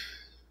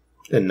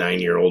 A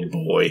 9-year-old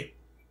boy.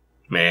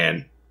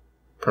 Man.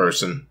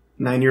 Person.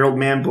 9-year-old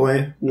man,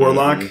 boy,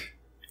 warlock.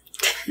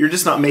 You're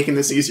just not making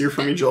this easier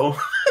for me, Joel.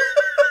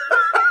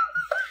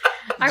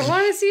 I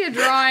want to see a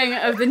drawing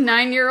of the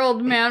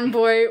 9-year-old man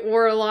boy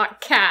warlock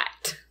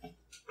cat.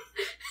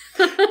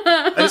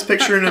 I just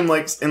picturing him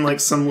like in like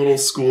some little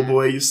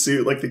schoolboy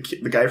suit, like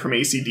the guy from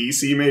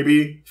AC/DC,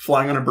 maybe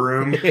flying on a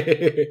broom.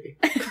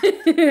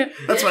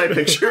 That's what I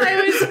picture.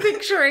 I was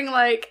picturing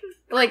like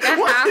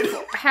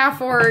a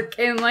half orc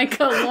in like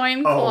a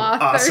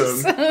loincloth awesome. or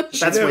something.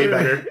 That's way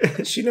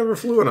better. She never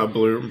flew on a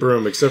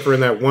broom except for in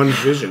that one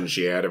vision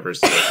she had of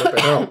herself. What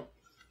the hell?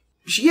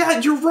 Yeah,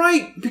 you're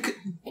right. Because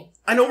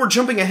I know we're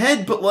jumping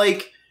ahead, but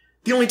like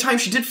the only time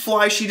she did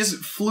fly, she just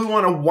flew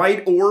on a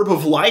white orb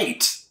of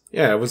light.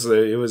 Yeah, it was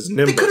Nimbus.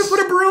 They could have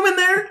put a broom in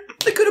there.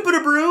 They could have put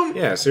a broom.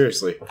 Yeah,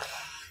 seriously.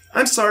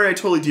 I'm sorry, I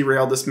totally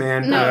derailed this,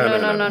 man.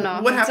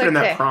 No. What happened in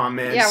that prom,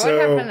 man? Yeah, what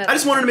happened? I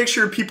just wanted to make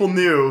sure people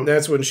knew.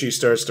 That's when she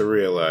starts to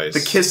realize The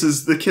kiss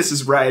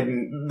is right,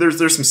 and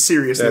there's some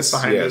seriousness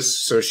behind this.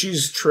 So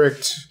she's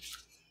tricked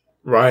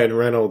Ryan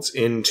Reynolds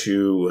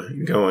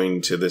into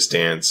going to this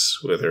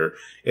dance with her.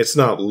 It's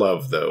not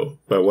love, though,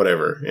 but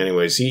whatever.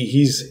 Anyways,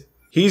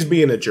 he's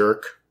being a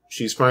jerk.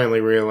 She's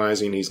finally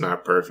realizing he's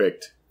not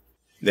perfect.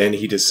 Then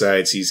he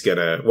decides he's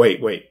gonna...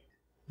 Wait.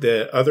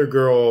 The other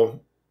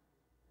girl,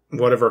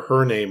 whatever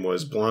her name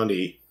was,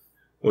 Blondie,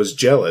 was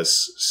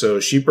jealous.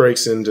 So she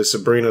breaks into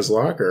Sabrina's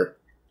locker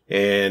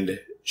and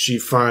she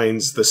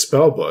finds the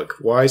spell book.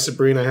 Why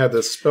Sabrina had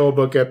the spell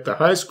book at the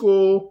high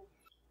school?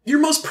 Your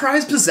most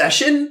prized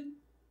possession?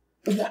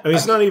 I mean,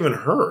 it's not even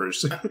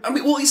hers. I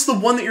mean, well, it's the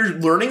one that you're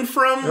learning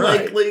from,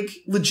 Right. like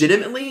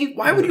legitimately.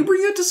 Why would you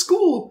bring it to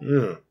school?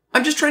 Yeah.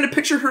 I'm just trying to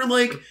picture her,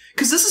 like,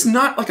 because this is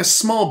not like a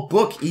small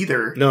book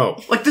either.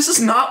 No. Like, this is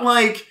not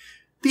like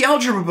the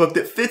algebra book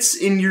that fits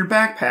in your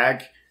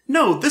backpack.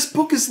 No, this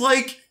book is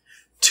like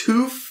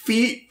 2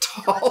 feet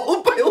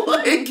tall by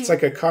like... It's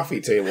like a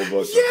coffee table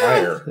book, Yeah.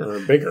 higher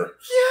or bigger.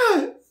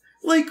 Yeah.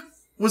 Like,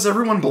 was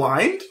everyone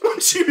blind when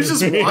she was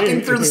just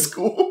walking through the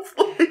school?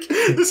 Like,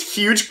 this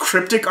huge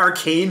cryptic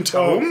arcane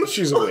tome? Oh,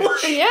 she's a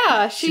witch.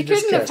 Yeah, she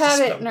just couldn't have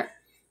cast a had it in her...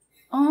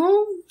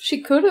 Oh,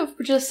 she could have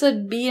just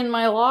said, be in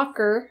my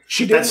locker.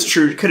 She did. That's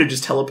true. Could have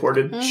just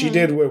teleported. She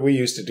did what we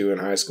used to do in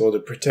high school to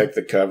protect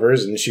the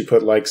covers, and she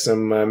put like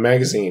some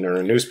magazine or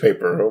a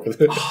newspaper over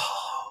the...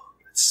 Oh,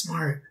 that's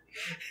smart.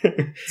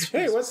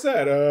 Hey, what's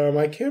that?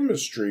 My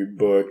chemistry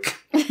book.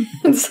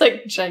 It's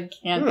like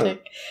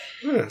gigantic.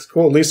 Yeah, it's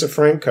cool. Lisa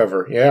Frank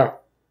cover. Yeah.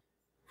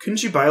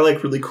 Couldn't you buy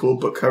like really cool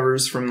book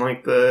covers from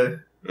like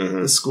the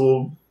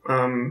school?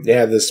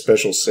 Yeah, there's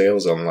special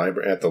sales on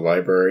at the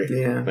library.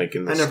 Yeah, like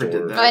in the I never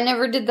store. did that. I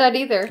never did that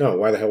either. No,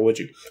 why the hell would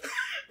you?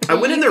 I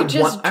went in there once.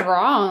 Just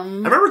draw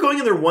 'em. I remember going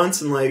in there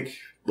once and like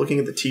looking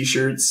at the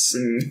T-shirts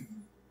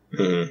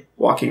and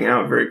walking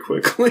out very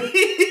quickly.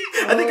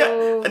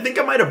 I think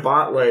I might have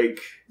bought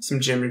like some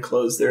gym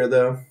clothes there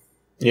though.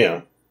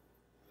 Yeah,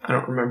 I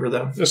don't remember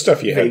though. the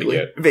stuff you had to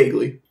get.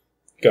 Vaguely.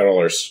 Got all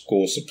our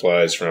school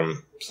supplies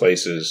from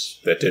places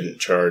that didn't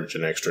charge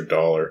an extra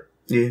 $1.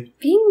 Yeah,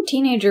 Being a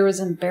teenager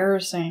was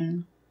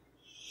embarrassing.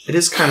 it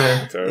is kind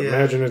of. So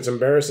imagine it's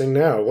embarrassing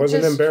now. It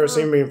wasn't Just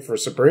embarrassing for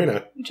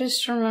Sabrina.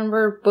 Just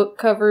remember book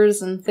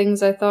covers and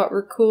things I thought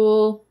were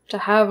cool to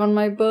have on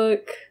my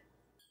book.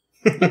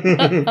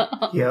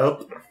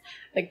 Yep.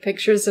 Like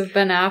pictures of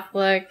Ben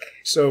Affleck.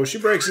 So she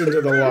breaks into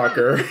the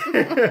locker.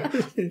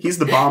 He's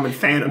the bomb in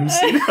Phantoms,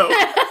 you know.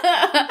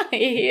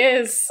 He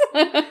is.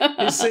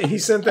 He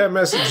sent that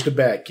message to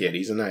Bat Kid.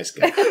 He's a nice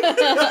guy.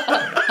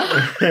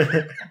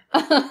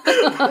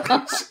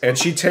 And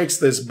she takes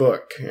this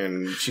book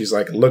and she's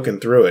like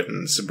looking through it,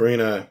 and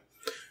Sabrina,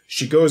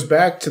 she goes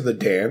back to the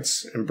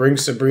dance and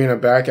brings Sabrina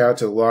back out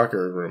to the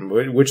locker room,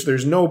 which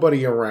there's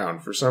nobody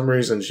around. For some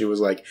reason she was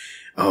like,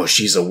 oh,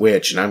 she's a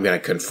witch and I'm going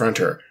to confront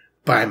her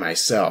by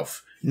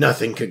myself.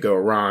 Nothing could go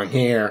wrong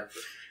here.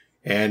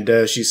 And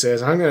she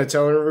says, I'm going to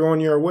tell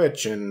everyone you're a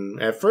witch.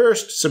 And at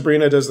first,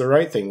 Sabrina does the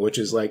right thing, which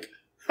is like,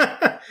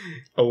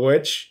 a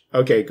witch?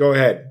 Okay, go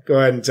ahead. Go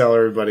ahead and tell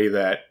everybody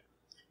that.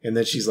 And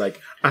then she's like,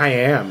 I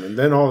am. And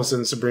then all of a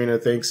sudden, Sabrina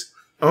thinks,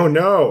 oh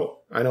no,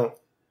 I don't.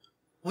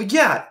 Well,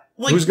 yeah.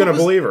 Like, Who's going to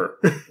believe her?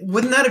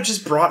 Wouldn't that have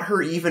just brought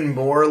her even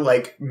more,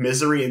 like,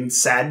 misery and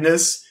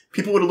sadness?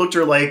 People would have looked at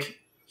her like,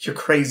 you're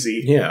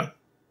crazy. Yeah.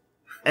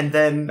 And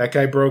then... That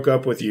guy broke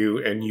up with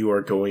you and you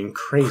are going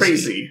crazy.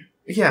 Crazy.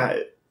 Yeah.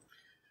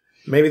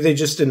 Maybe they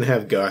just didn't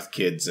have goth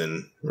kids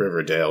in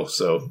Riverdale,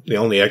 so the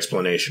only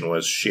explanation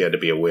was she had to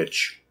be a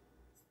witch.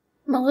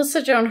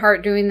 Melissa Joan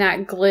Hart doing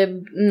that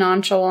glib,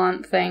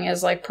 nonchalant thing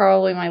is, like,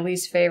 probably my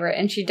least favorite.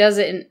 And she does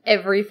it in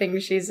everything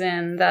she's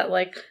in. That,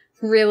 like,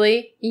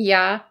 really?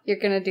 Yeah, you're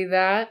gonna do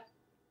that?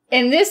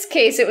 In this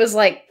case, it was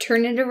like,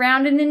 turn it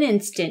around in an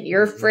instant.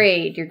 You're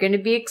afraid. You're gonna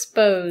be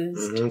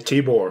exposed.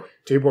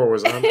 Tibor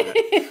was on that.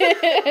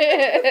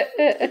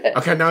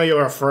 Okay, now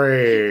you're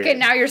afraid. Okay,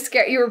 now you're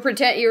scared. You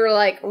were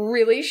like,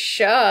 really?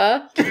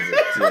 Sure.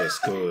 Yes,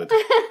 good.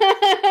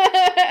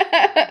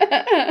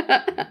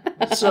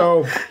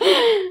 So,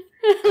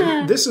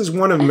 this is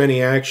one of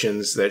many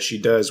actions that she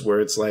does where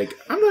it's like,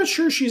 I'm not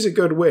sure she's a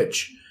good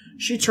witch.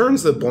 She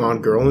turns the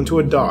blonde girl into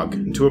a dog,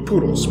 into a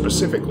poodle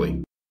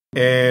specifically.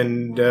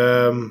 And,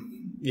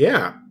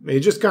 yeah,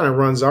 it just kind of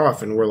runs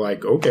off and we're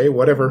like, okay,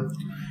 whatever.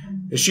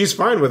 She's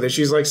fine with it.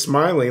 She's like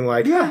smiling,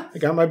 like, Yeah. I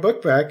got my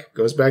book back.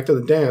 Goes back to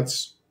the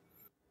dance.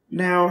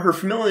 Now, her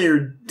familiar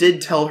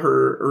did tell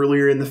her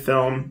earlier in the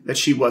film that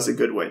she was a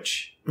good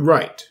witch.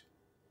 Right.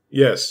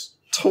 Yes.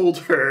 Told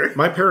her.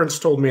 My parents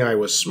told me I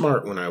was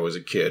smart when I was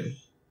a kid.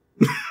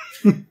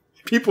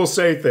 People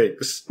say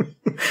things.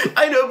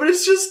 I know, but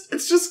it's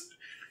just,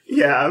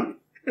 yeah.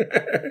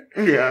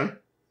 Yeah.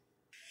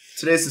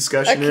 Today's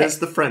discussion is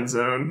the friend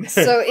zone.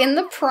 So in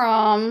the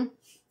prom...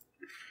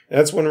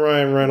 That's when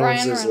Ryan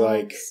Reynolds is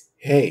like,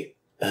 hey,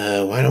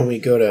 why don't we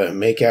go to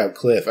Makeout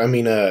Cliff? I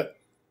mean, a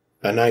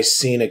nice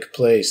scenic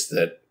place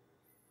that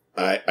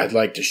I'd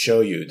like to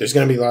show you. There's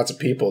going to be lots of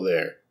people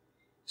there.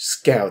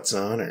 Scouts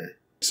honor.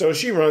 So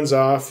she runs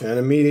off, and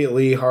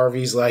immediately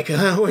Harvey's like,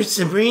 where's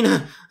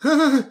Sabrina?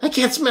 I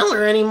can't smell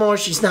her anymore.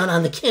 She's not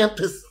on the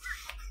campus.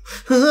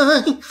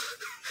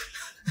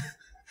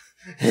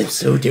 I'm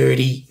so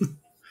dirty.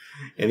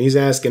 And he's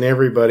asking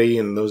everybody,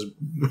 and those...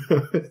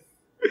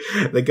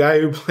 The guy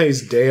who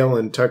plays Dale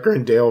in Tucker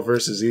and Dale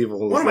versus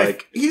Evil is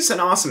like... He's an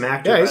awesome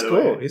actor, Yeah, he's by the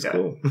cool. way. He's Yeah.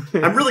 cool.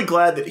 I'm really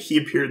glad that he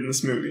appeared in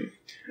this movie.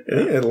 Yeah,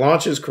 it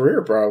launched his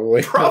career,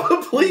 probably.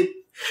 Probably.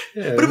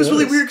 Yeah, But it was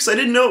really does. weird because I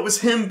didn't know it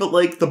was him, but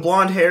like the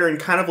blonde hair and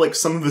kind of like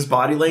some of his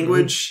body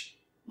language,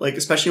 like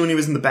especially when he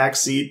was in the back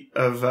seat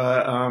of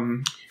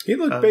He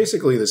looked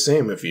basically the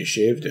same if you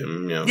shaved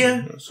him. You know,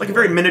 yeah, so, like a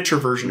very miniature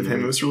version of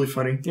him. It was really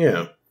funny.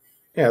 Yeah.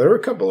 Yeah, there were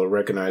a couple of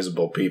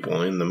recognizable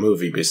people in the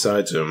movie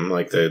besides him,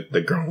 like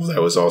the girl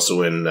that was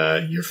also in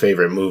your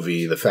favorite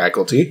movie, The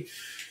Faculty.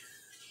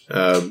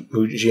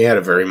 She had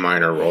a very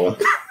minor role.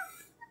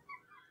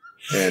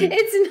 And,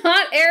 It's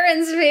not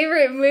Aaron's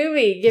favorite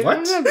movie. Give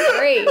What? him a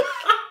break.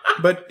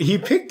 but he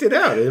picked it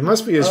out. It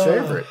must be his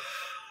favorite.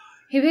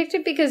 He picked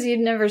it because you'd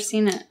never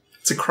seen it.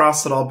 It's a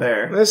cross that I'll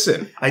bear.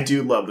 Listen. I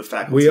do love The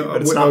Faculty,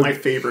 but it's not my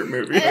favorite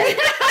movie.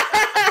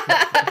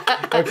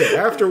 Okay,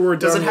 after we're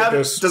Does done it have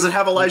with this... Does it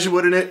have Elijah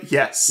Wood in it?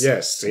 Yes.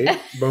 Yes, see?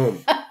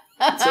 Boom.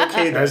 It's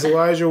okay. As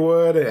Elijah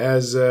Wood,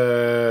 as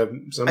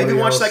somebody I even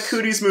watched else. that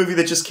Cooties movie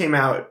that just came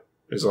out.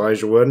 Is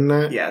Elijah Wood in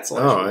that? Yeah, it's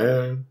Elijah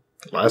Wood.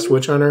 Yeah. Last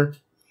Witch Hunter.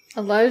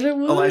 Elijah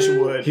Wood. Elijah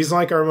Wood. He's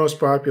like our most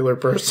popular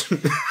person.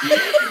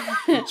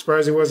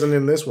 Surprised he wasn't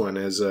in this one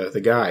as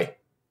the guy.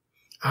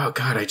 Oh,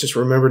 God, I just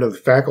remembered of The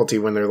Faculty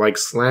when they're like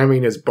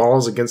slamming his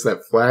balls against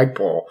that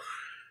flagpole.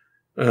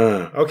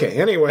 Okay,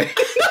 anyway.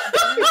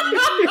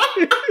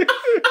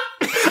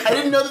 I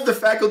didn't know that The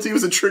Faculty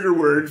was a trigger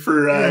word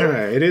for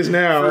Yeah, it is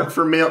now.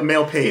 for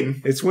male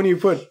pain. It's when you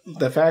put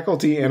The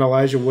Faculty and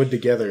Elijah Wood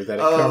together that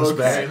it comes okay.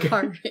 back.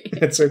 Sorry.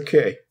 It's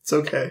okay. It's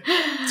okay.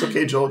 It's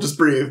okay, Joel. Just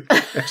breathe.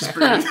 Just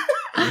breathe.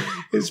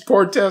 His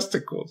poor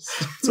testicles.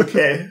 It's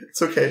okay.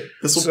 It's okay.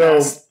 This will So-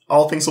 pass.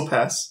 All things will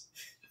pass.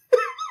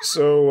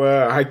 So,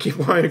 I keep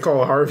wanting to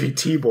call Harvey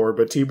Tibor,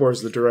 but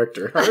Tibor's the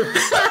director.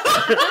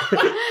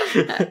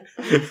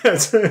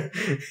 That's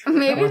I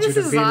Maybe want you this to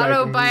is be like me.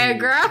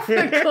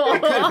 autobiographical.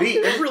 It could be.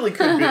 It really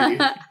could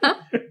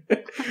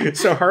be.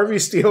 So Harvey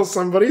steals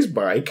somebody's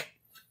bike.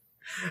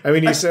 I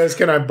mean, he says,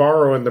 "Can I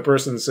borrow?" And the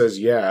person says,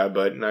 "Yeah,"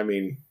 but I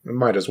mean, it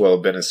might as well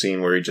have been a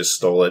scene where he just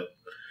stole it.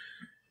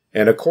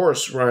 And of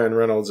course, Ryan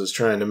Reynolds is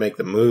trying to make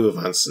the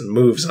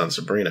moves on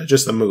Sabrina.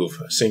 Just the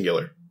move,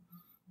 singular.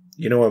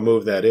 You know what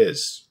move that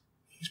is?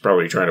 He's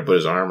probably trying to put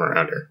his arm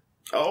around her.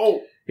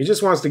 Oh. He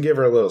just wants to give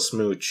her a little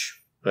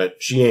smooch, but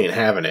she ain't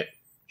having it.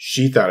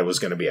 She thought it was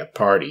going to be a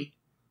party,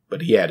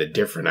 but he had a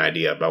different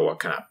idea about what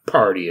kind of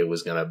party it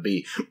was going to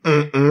be.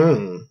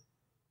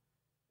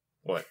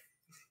 What?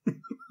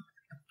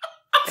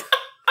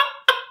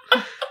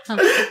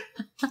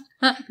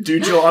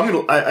 Dude,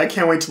 Joel, I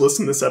can't wait to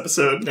listen to this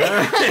episode.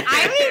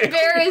 I'm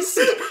embarrassed.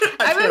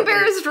 I'm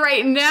embarrassed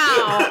right now.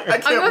 I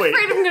can't I'm wait.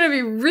 afraid I'm going to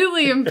be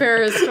really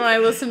embarrassed when I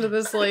listen to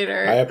this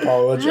later. I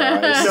apologize.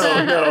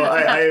 No,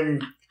 I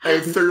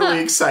am thoroughly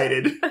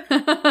excited.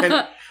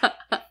 And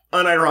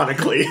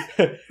unironically.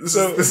 This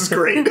is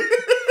great.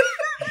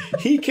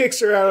 He kicks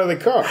her out of the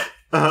car.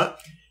 Uh-huh.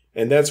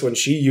 And that's when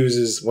she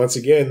uses, once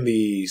again,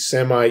 the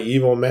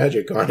semi-evil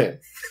magic on him.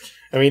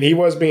 I mean, he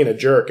was being a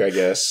jerk, I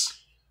guess.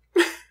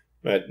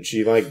 But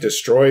she, like,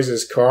 destroys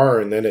his car,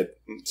 and then it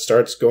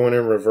starts going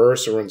in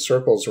reverse or in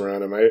circles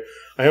around him.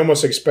 I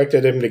almost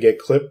expected him to get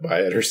clipped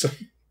by it or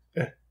something.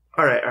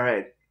 All right.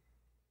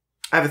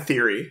 I have a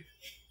theory.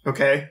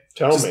 Okay?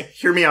 Tell Just me.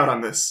 hear me out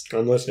on this.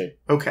 I'm listening.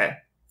 Okay.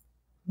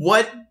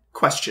 What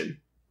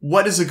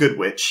is a good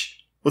witch?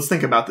 Let's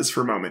think about this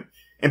for a moment.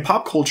 In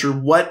pop culture,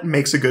 what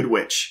makes a good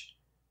witch?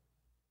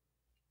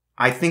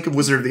 I think of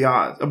Wizard of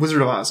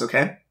Oz,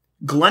 okay?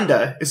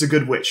 Glenda is a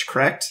good witch,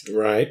 correct?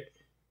 Right.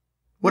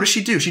 What does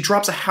she do? She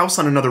drops a house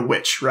on another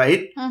witch,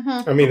 right?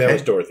 Mm-hmm. I mean, that Okay.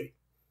 was Dorothy.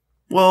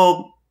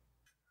 Well,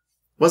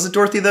 was it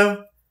Dorothy,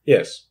 though?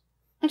 Yes.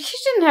 She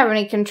didn't have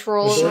any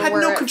control She over had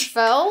where no it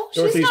control. fell.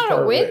 She's Dorothy's not a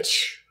part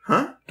witch.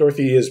 Huh?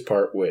 Dorothy is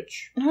part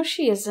witch. No,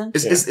 she isn't.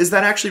 Is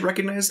that actually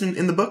recognized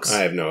in the books?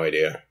 I have no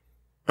idea.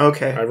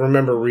 Okay. I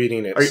remember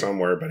reading it Are you-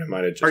 somewhere, but it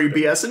might have just Are you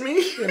been... BSing me?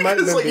 It might have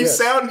It's been like you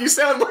BS.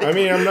 sound like I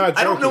mean, I'm not joking.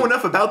 I don't know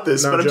enough about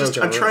this, Not but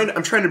joking,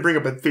 I'm trying to bring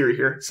up a theory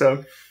here.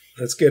 So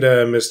Let's get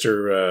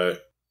Mr.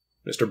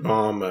 Mr.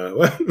 Baum,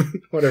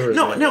 whatever his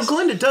name No, is.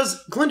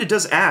 Glenda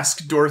does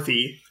ask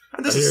Dorothy.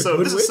 This is so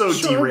witch or a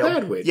derailed.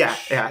 bad witch? Yeah,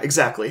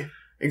 exactly.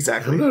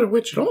 I'm not a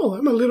witch at all.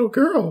 I'm a little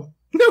girl.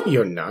 No,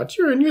 you're not.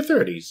 You're in your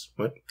 30s.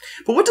 What?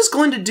 But what does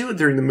Glenda do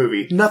during the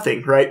movie?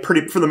 Nothing, right?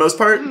 Pretty for the most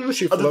part.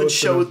 She other than floats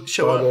show in a up.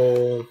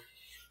 bubble.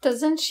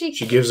 Doesn't she?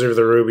 She gives her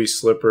the ruby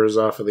slippers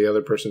off of the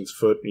other person's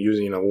foot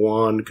using a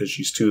wand because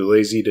she's too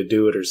lazy to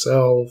do it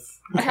herself.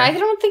 Okay. I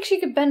don't think she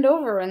could bend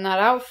over in that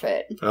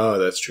outfit. Oh,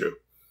 that's true.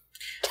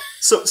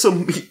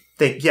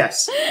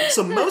 Yes.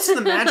 So most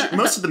of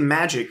the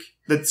magic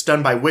that's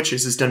done by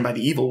witches is done by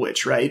the evil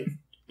witch, right?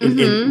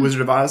 In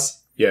Wizard of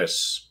Oz.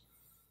 Yes.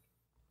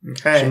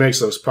 Okay. She makes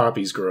those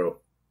poppies grow.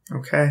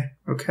 Okay.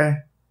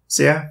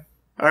 So yeah.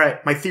 All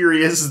right. My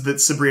theory is that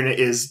Sabrina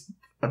is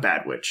a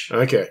bad witch.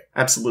 Okay.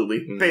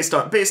 Absolutely. Based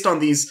on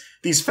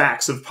these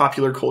facts of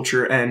popular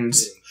culture and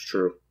It's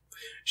true.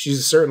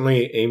 She's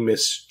certainly a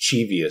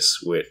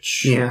mischievous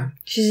witch. yeah,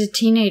 She's a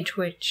teenage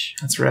witch.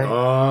 that's right.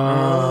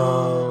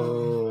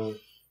 Oh.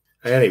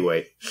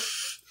 Anyway.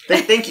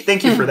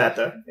 Thank you for that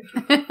though.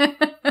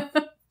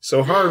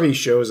 So Harvey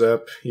shows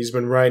up. He's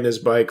been riding his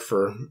bike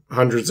for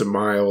hundreds of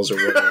miles or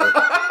whatever.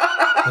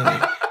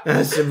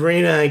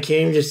 Sabrina, I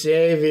came to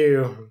save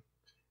you.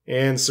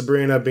 And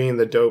Sabrina, being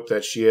the dope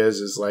that she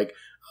is like,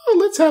 oh,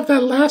 let's have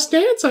that last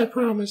dance I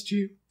promised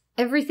you.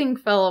 Everything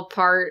fell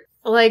apart.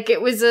 Like,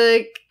 it was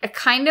a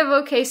kind of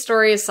okay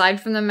story aside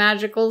from the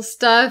magical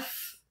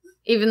stuff,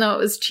 even though it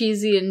was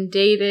cheesy and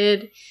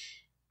dated.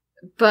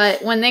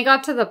 But when they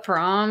got to the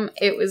prom,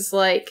 it was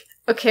like,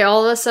 okay,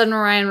 all of a sudden,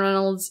 Ryan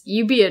Reynolds,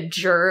 you be a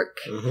jerk.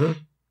 Mm-hmm.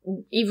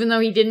 Even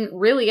though he didn't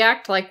really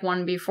act like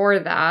one before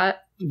that.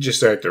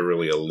 Just acted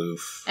really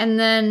aloof. And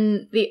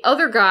then the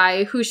other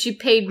guy, who she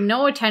paid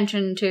no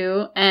attention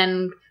to,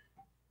 and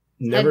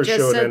Never just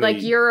showed said, any...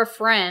 like, you're a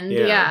friend,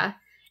 Yeah. yeah.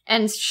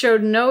 And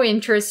showed no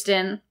interest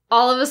in,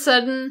 all of a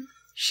sudden,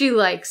 she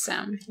likes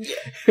him.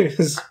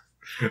 is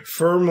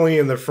firmly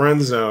in the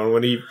friend zone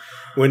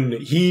when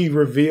he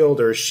revealed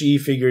or she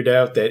figured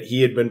out that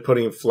he had been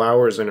putting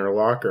flowers in her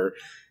locker.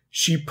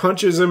 She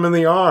punches him in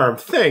the arm.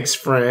 Thanks,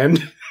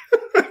 friend.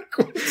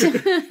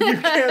 You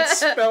can't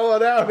spell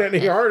it out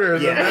any harder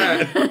than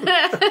that.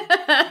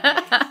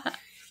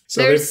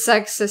 So there's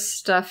sexist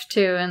stuff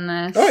too in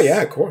this. Oh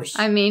yeah, of course.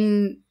 I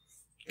mean,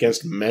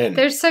 against men.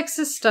 There's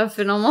sexist stuff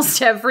in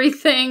almost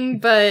everything,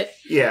 but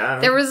yeah,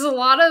 there was a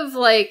lot of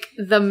like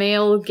the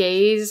male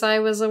gaze I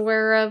was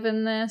aware of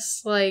in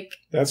this. Like,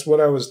 that's what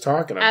I was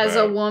talking about. As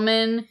a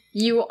woman,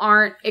 you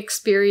aren't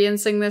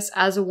experiencing this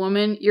as a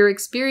woman. You're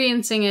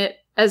experiencing it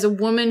as a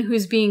woman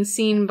who's being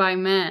seen by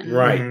men.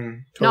 Right. Mm-hmm.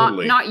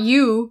 Totally. Not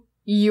you.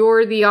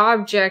 You're the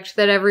object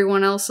that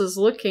everyone else is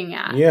looking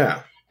at.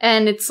 Yeah.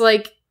 And it's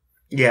like...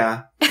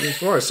 Yeah.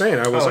 That's what I was saying.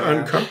 I was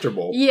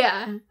uncomfortable.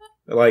 Yeah.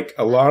 Like,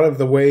 a lot of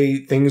the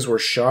way things were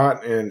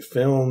shot and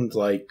filmed,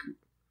 like,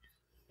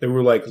 there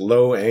were, like,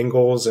 low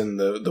angles and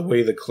the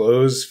way the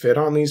clothes fit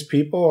on these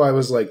people. I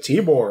was like,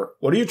 Tibor,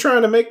 what are you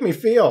trying to make me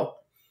feel?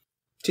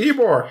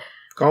 Tibor,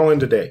 call in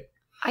today.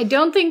 I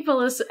think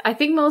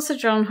Melissa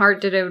Joan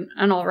Hart did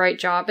an alright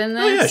job in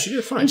this. Oh, yeah, she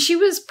did fine. And she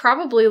was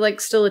probably, like,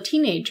 still a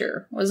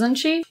teenager, wasn't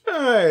she?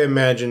 I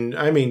imagine.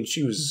 I mean,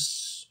 she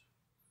was...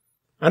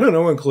 I don't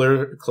know when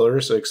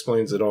Clarissa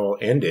Explains It All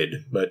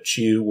ended, but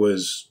she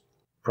was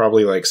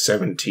probably, like,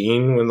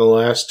 17 when the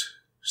last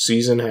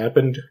season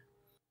happened.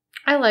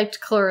 I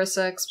liked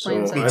Clarissa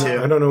Explains It All. Me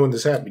too. I don't know when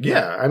this happened.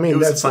 Yeah, I mean, it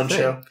was that's a fun the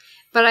thing. show.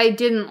 But I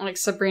didn't like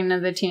Sabrina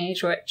the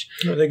Teenage Witch.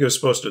 I think it was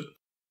supposed to...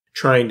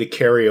 trying to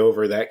carry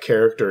over that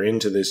character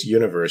into this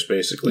universe,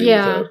 basically,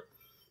 without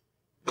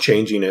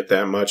changing it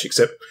that much,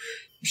 except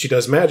she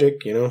does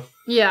magic, you know?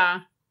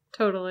 Yeah,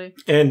 totally.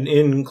 And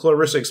in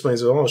Clarissa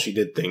Explains It All, she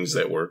did things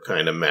that were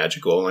kind of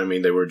magical. I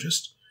mean, they were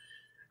just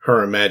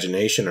her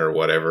imagination or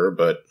whatever,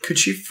 but... Could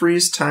she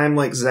freeze time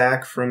like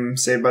Zach from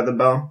Saved by the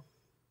Bell?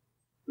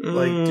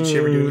 Like, did she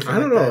ever do anything I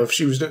don't like know that? if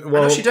she was... I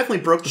know she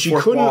definitely broke the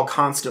fourth wall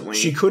constantly.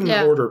 She couldn't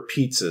Yeah. order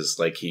pizzas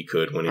like he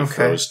could when he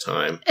froze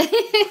time.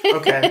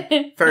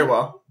 Okay, very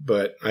well.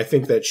 But I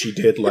think that she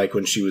did, like,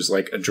 when she was,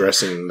 like,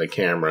 addressing the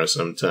camera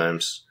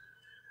sometimes.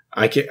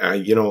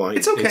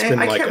 It's okay. It's been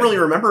I like can't really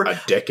remember. a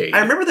decade. I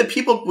remember that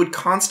people would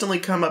constantly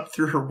come up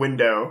through her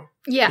window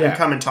Yeah. and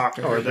come and talk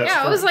to her. Oh, that's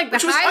Yeah, it was like the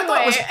Which was, I highway.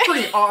 thought was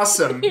pretty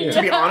awesome,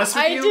 to be honest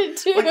with I you. did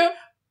too. Like,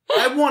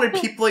 I wanted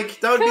people,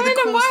 like, that would be Come the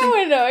into coolest my thing.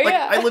 window, Like,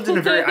 yeah. I lived in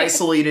a very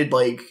isolated,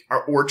 like,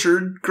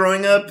 orchard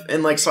growing up,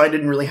 and, like, so I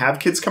didn't really have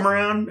kids come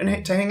around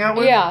and to hang out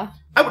with. Yeah.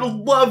 I would have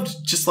loved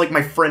just, like,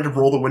 my friend to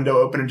roll the window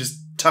open and just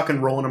tuck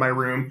and roll into my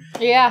room,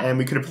 Yeah. and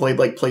we could have played,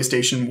 like,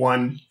 PlayStation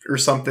 1 or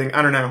something.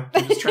 I don't know.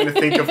 I'm just trying to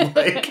think of,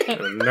 like...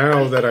 And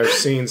now that I've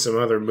seen some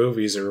other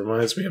movies, it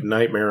reminds me of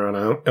Nightmare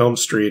on Elm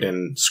Street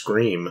and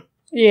Scream.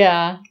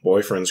 Yeah.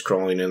 Boyfriend's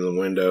crawling in the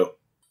window.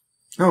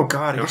 Oh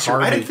God,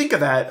 I didn't think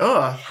of that.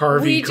 Ugh.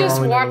 Harvey We just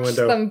crawling in the watched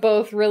window. them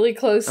both really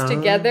close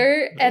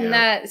together, and yeah.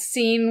 that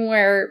scene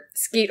where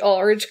Skeet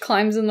Ulrich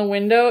climbs in the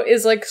window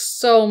is like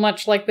so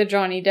much like the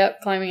Johnny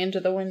Depp climbing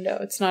into the window.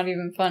 It's not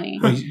even funny.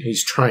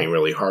 He's trying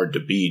really hard to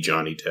be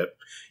Johnny Depp.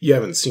 You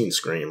haven't seen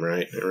Scream,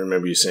 right? I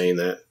remember you saying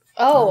that.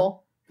 Oh.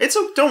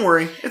 Don't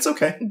worry. It's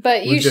okay.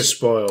 But we just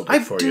spoiled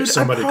it for you.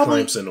 Somebody probably,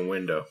 climbs in a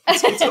window.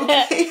 It's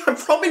okay. I'm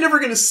probably never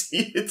going to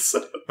see it.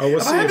 So. Oh, we'll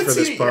see it for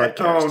this podcast.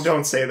 Oh,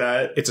 don't say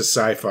that. It's a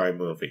sci-fi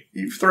movie.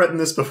 You've threatened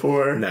this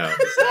before. No.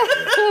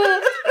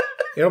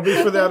 It'll be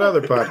for that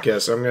other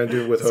podcast I'm going to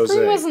do with Jose.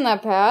 Scream wasn't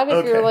that bad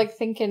if you're like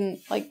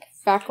thinking like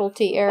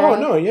faculty era. Oh,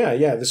 no,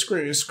 yeah. The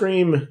Scream.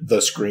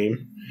 The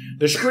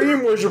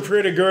Scream was a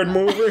pretty good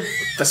movie.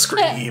 The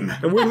Scream.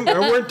 I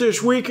went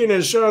this weekend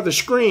and saw The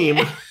Scream.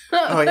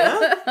 Oh,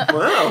 yeah?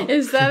 Wow.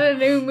 Is that a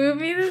new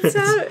movie that's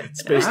out?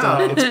 It's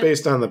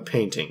based on the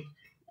painting.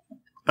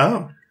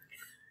 Oh.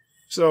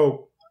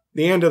 So,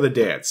 the end of the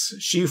dance.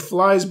 She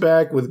flies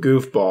back with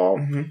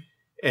Goofball,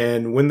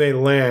 and when they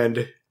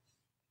land,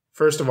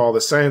 first of all,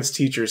 the science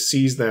teacher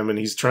sees them, and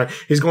he's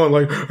going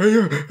like, and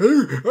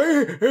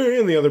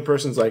the other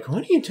person's like,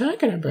 what are you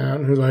talking about?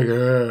 And he's like,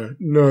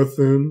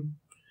 nothing.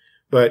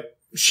 But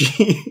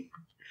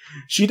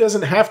she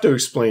doesn't have to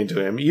explain to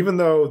him, even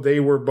though they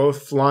were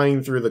both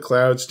flying through the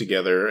clouds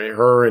together,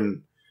 her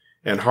and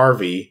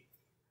Harvey.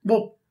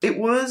 Well, it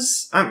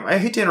was... I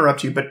hate to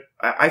interrupt you, but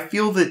I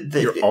feel that...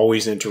 You're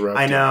always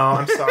interrupting. I know,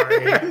 I'm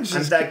sorry. I'm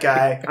that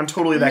guy. I'm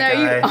totally that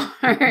guy.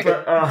 You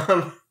are.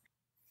 But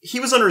he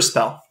was under a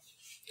spell.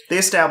 They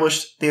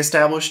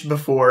established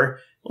before,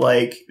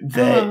 like,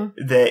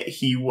 that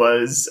he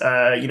was,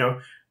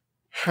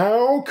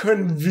 How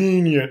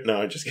convenient.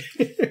 No, I'm just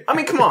kidding. I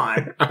mean, come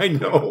on. I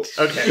know.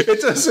 Okay. It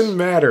doesn't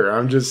matter.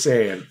 I'm just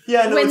saying.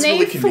 Yeah, no, when it's they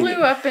really convenient.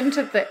 flew up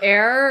into the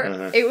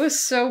air, it was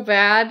so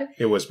bad.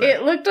 It was bad.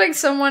 It looked like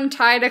someone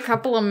tied a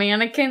couple of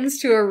mannequins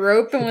to a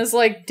rope and was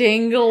like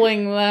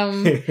dangling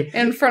them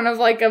in front of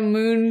like a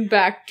moon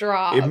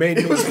backdrop.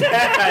 It was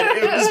bad.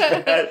 It was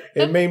bad.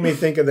 It made me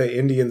think of the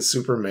Indian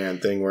Superman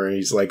thing where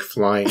he's like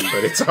flying,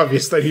 but it's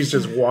obvious that he's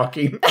just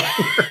walking.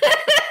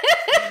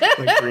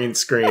 Like green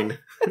screen.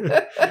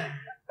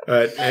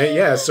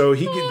 So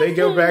they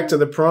go back to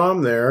the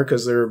prom there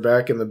because they're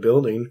back in the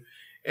building,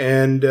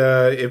 and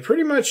it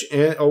pretty much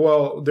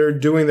they're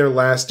doing their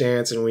last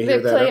dance, and we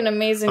hear that play an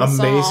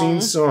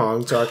amazing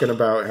song talking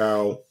about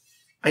how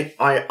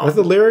what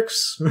the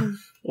lyrics.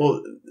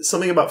 Well,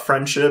 something about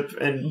friendship,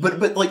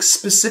 but like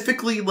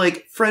specifically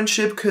like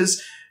friendship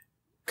because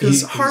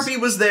Harvey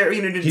was there.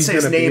 You know, didn't say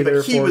his name,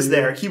 but he was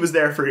there. He was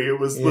there for you.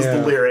 Was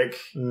the lyric.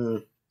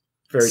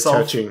 Very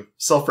touching.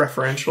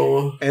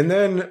 Self-referential. And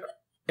then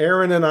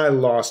Aaron and I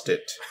lost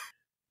it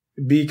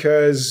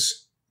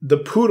because the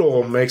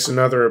poodle makes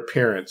another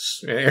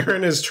appearance.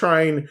 Aaron is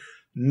trying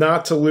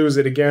not to lose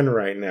it again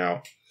right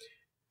now.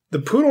 The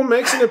poodle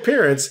makes an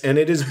appearance, and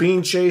it is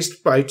being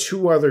chased by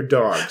two other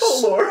dogs.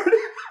 Oh, Lord.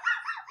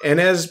 And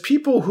as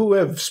people who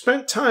have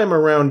spent time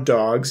around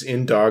dogs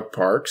in dog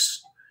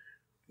parks,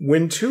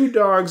 when two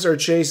dogs are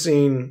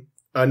chasing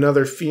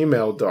another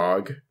female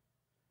dog,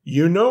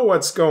 you know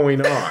what's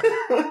going on.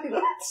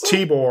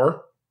 Tibor,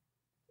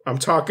 I'm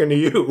talking to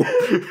you.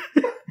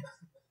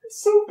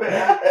 So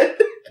bad.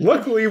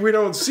 Luckily, we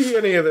don't see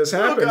any of this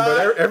happen,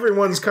 but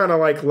everyone's kind of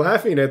like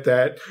laughing at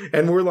that.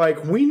 And we're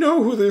like, we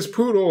know who this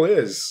poodle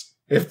is.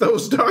 If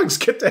those dogs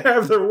get to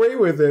have their way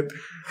with it,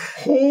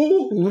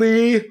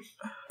 holy...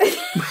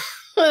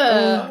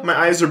 My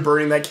eyes are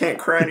burning. I can't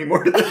cry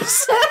anymore to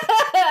this.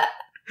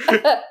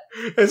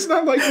 It's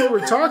not like we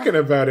were talking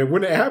about it.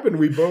 When it happened,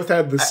 we both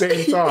had the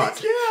same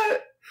thought. Yeah.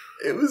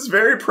 It was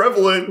very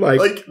prevalent.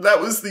 Like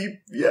that was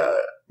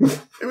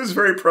it was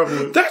very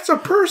prevalent. That's a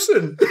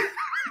person.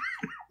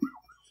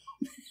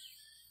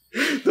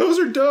 Those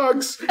are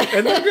dogs,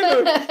 and they're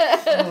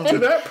gonna to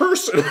that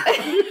person.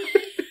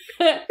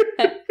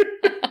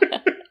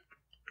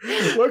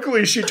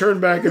 Luckily, she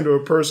turned back into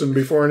a person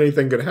before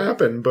anything could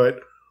happen,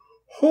 but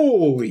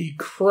holy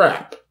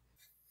crap.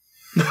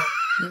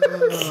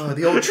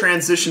 The old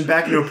transition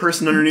back into a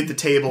person underneath the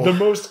table. The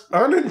most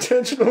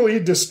unintentionally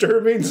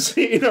disturbing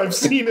scene I've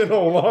seen in a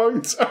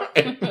long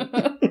time.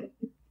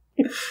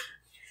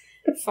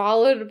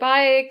 Followed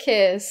by a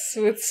kiss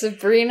with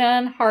Sabrina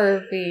and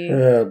Harvey.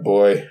 Oh,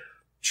 boy.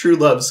 True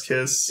love's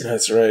kiss.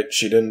 That's right.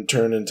 She didn't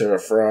turn into a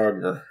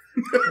frog or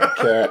a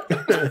cat.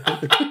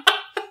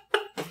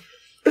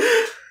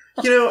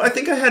 You know, I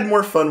think I had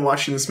more fun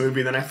watching this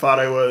movie than I thought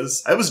I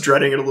was. I was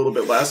dreading it a little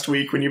bit last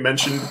week when you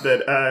mentioned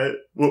that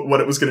what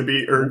it was going to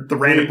be, or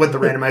what the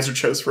randomizer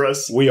chose for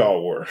us. We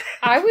all were.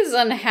 I was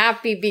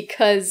unhappy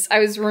because I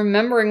was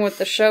remembering what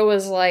the show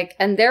was like,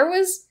 and there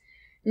was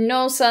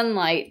no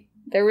sunlight.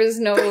 There was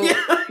no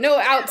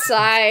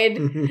outside.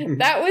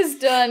 That was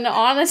done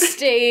on a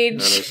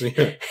stage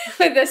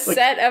with a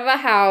set of a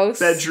house.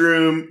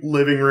 Bedroom,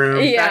 living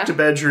room, back to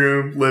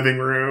bedroom, living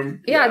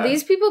room. Yeah,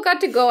 these people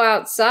got to go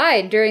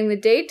outside during the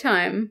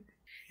daytime.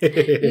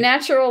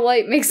 Natural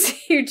light makes a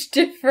huge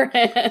difference.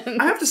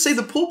 I have to say,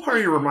 the pool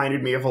party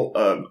reminded me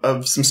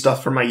of some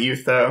stuff from my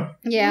youth, though.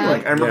 Yeah.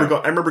 Like I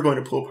remember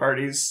going to pool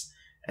parties,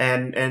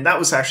 and that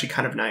was actually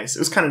kind of nice. It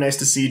was kind of nice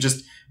to see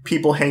just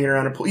people hanging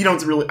around a pool. You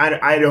don't really.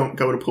 I don't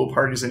go to pool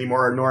parties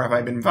anymore, nor have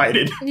I been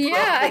invited.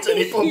 Yeah. To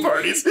any pool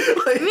parties.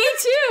 Like, Me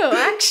too,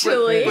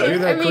 actually. You're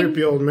that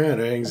creepy old man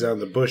who hangs out in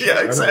the bushes.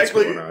 Yeah,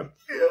 exactly. I know what's going on.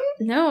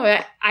 No,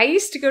 I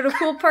used to go to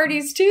pool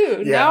parties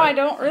too. Yeah. Now I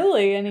don't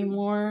really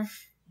anymore.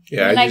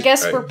 Yeah, And I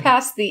guess we're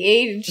past the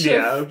age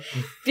of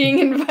being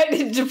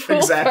invited to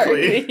pool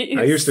parties.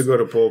 I used to go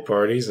to pool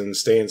parties and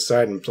stay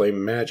inside and play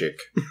Magic.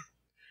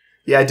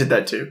 Yeah, I did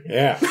that too.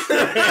 Yeah.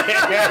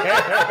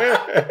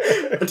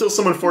 Until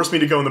someone forced me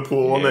to go in the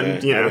pool, and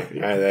then, you know.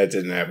 That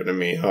didn't happen to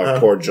me. Oh,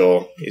 poor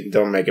Joel.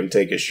 Don't make him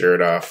take his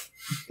shirt off.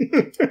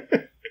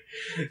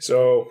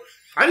 So...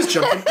 I just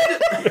jumped in.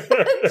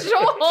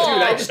 Joel!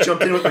 Dude, I just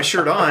jumped in with my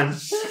shirt on.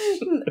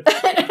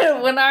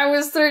 When I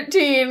was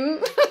 13.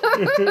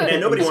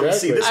 Man, nobody wanted to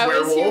see this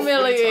werewolf. I was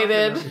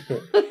humiliated.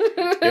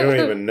 You don't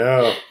even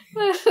know.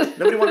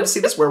 Nobody wanted to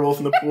see this werewolf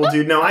in the pool,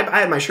 dude. No, I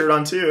had my shirt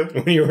on too.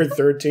 When you were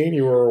 13,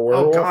 you were a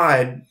werewolf? Oh,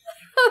 God.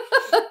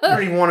 I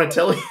don't even want to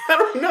tell you. I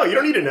don't know. You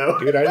don't need to know.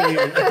 Dude,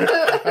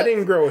 I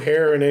didn't grow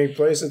hair in any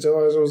place until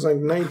I was like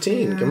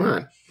 19. Come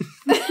on.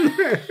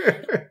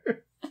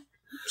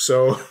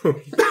 So...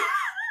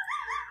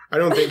 I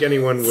don't think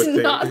anyone would think...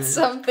 It's not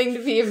something to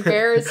be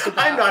embarrassed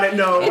about. I'm not.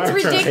 No. It's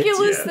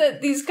ridiculous Yeah.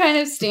 that these kind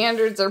of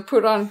standards are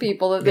put on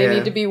people that they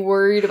need to be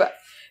worried about.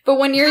 But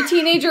when you're a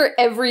teenager,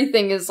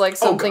 everything is like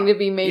something to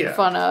be made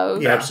fun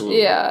of. Yeah,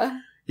 absolutely. Yeah.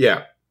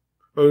 Yeah.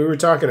 Well, we were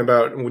talking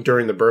about,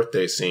 during the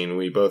birthday scene,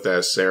 we both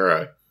asked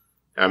Sarah,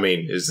 I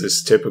mean, is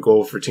this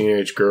typical for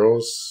teenage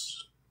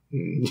girls?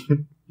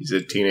 He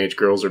said teenage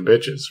girls are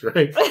bitches,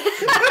 right?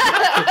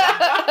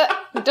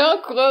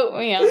 Don't quote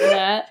me on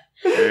that.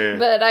 Yeah.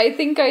 But I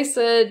think I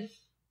said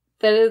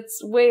that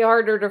it's way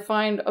harder to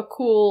find a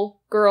cool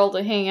girl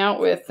to hang out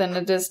with than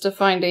it is to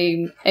find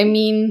a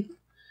mean,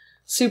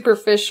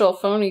 superficial,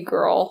 phony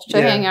girl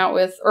to hang out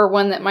with, or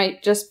one that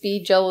might just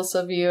be jealous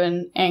of you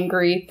and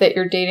angry that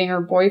you're dating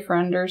her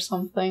boyfriend or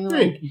something.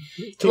 Like,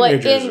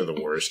 teenagers are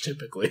the worst,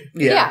 typically.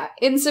 Yeah.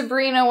 In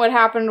Sabrina, what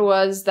happened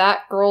was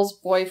that girl's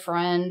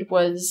boyfriend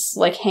was,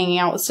 like, hanging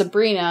out with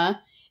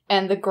Sabrina,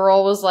 and the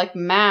girl was, like,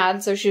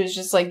 mad, so she was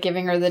just, like,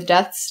 giving her the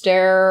death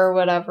stare or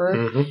whatever.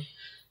 Mm-hmm.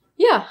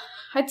 Yeah,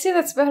 I'd say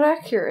that's about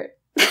accurate.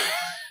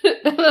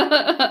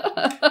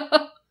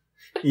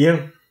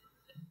 Yeah.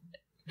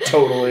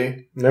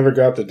 Totally. Never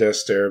got the death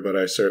stare, but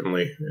I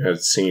certainly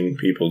have seen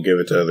people give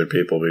it to other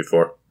people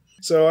before.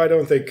 So I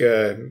don't think,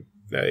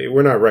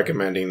 we're not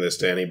recommending this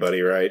to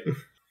anybody, right?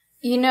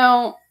 You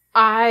know,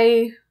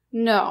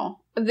 no.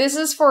 This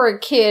is for a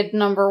kid,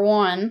 number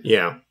one.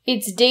 Yeah.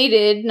 It's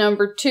dated,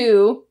 number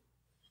two.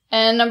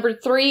 And number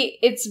three,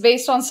 it's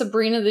based on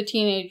Sabrina the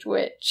Teenage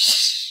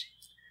Witch.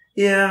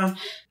 Yeah.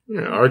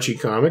 Archie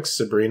Comics,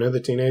 Sabrina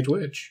the Teenage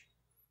Witch.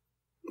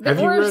 There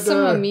were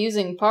some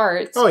amusing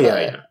parts. Oh,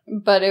 yeah.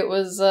 But it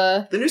was...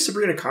 The new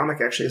Sabrina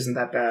comic actually isn't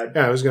that bad.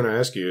 Yeah, I was going to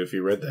ask you if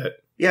you read that.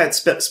 Yeah, it's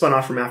spun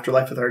off from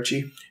Afterlife with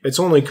Archie. It's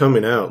only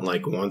coming out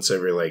like once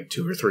every like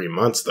 2 or 3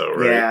 months, though,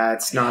 right? Yeah,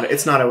 it's not a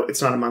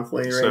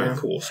monthly it's right not now. A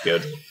cool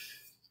schedule.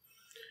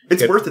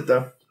 It's worth it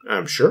though.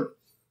 I'm sure.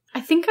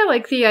 I think I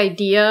like the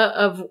idea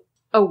of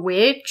a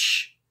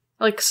witch,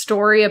 like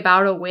story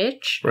about a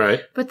witch.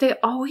 Right. But they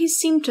always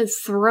seem to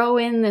throw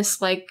in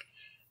this like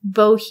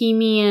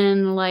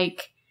bohemian,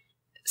 like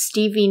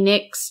Stevie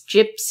Nicks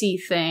gypsy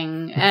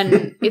thing,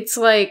 and it's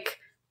like.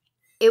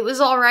 It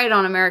was all right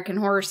on American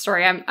Horror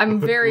Story.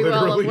 I'm very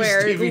well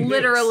aware.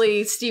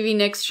 Literally, Stevie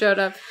Nicks showed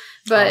up,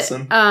 but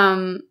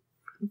awesome.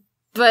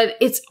 But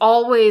it's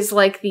always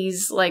like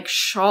these like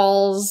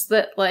shawls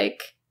that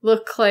like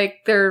look like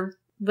they're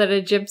that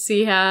a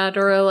gypsy had,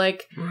 or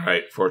like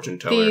fortune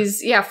teller.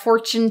 These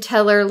fortune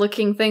teller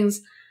looking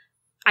things.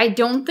 I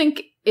don't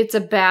think it's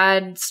a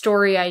bad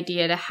story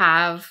idea to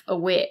have a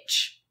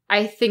witch.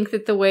 I think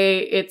that the way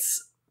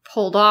it's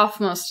pulled off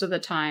most of the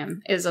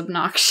time is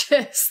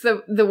obnoxious.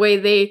 The way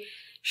they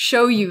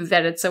show you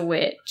that it's a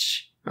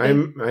witch. I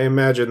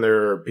imagine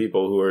there are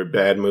people who are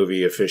bad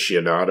movie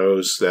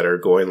aficionados that are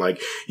going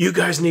like, you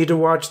guys need to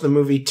watch the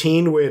movie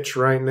Teen Witch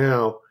right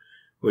now,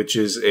 which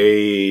is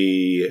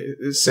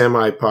a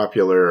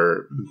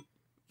semi-popular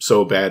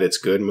so bad it's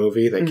good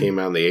movie that came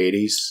out in the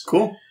 80s.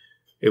 Cool.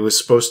 It was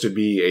supposed to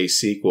be a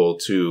sequel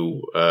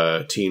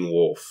to Teen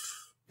Wolf,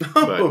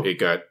 but it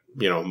got,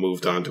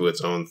 moved on to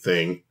its own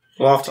thing.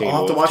 Well, I'll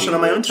have to watch it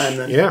on my own time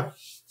then. Yeah.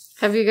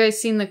 Have you guys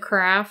seen The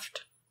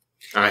Craft?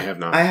 I have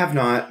not. I have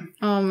not.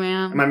 Oh,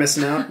 man. Am I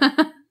missing out?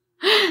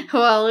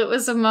 Well, it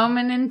was a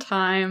moment in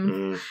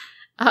time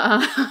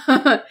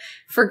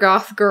for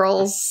goth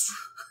girls.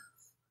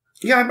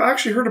 Yeah, I've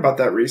actually heard about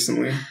that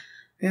recently.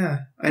 Yeah,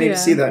 I need to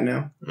see that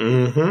now.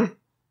 Mm-hmm.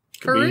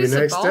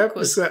 Firuza Balk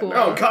was cool.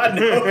 Oh, God,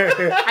 no.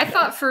 I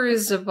thought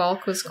Firuza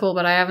Balk was cool,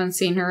 but I haven't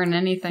seen her in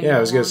anything. Yeah, I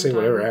was going to say,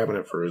 whatever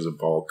happened to Firuza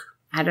Balk?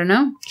 I don't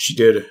know. She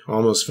did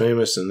Almost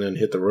Famous and then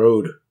hit the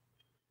road.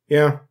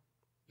 Yeah.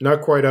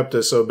 not quite up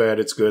to so bad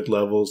it's good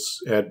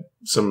levels. Had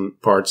some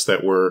parts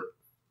that were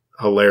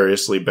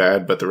hilariously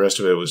bad, but the rest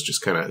of it was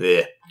just kind of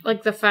eh.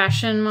 Like the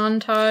fashion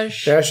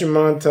montage? Fashion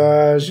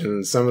montage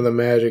and some of the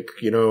magic,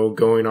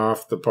 going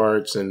off the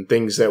parts and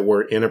things that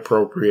were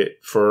inappropriate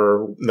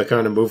for the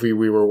kind of movie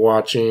we were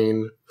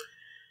watching.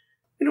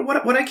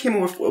 What I came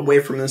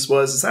away from this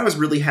is I was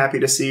really happy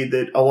to see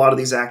that a lot of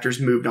these actors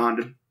moved on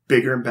to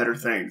bigger and better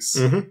things.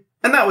 Mm-hmm.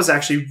 And that was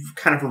actually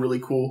kind of a really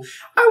cool...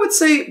 I would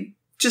say,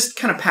 just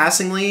kind of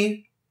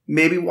passingly,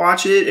 maybe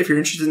watch it if you're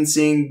interested in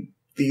seeing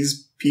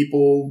these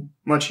people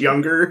much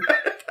younger,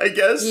 I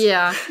guess.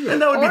 Yeah. And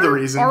that would be the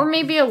reason. Or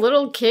maybe a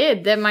little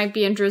kid that might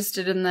be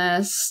interested in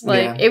this.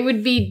 It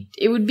would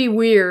be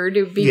weird.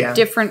 It would be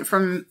different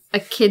from a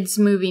kid's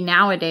movie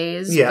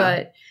nowadays.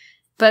 Yeah.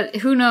 But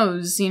who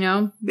knows,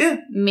 Yeah.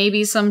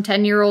 Maybe some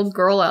 10-year-old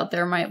girl out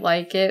there might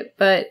like it.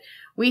 But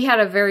we had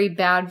a very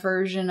bad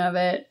version of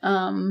it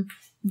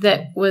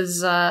that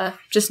was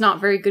just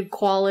not very good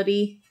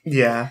quality.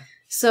 Yeah.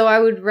 So I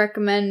would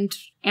recommend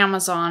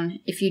Amazon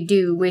if you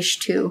do wish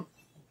to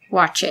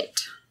watch it.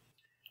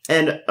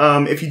 And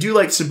if you do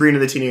like Sabrina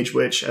the Teenage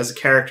Witch as a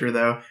character,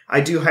 though,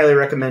 I do highly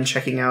recommend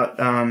checking out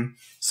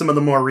some of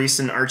the more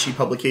recent Archie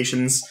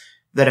publications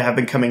that have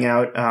been coming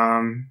out.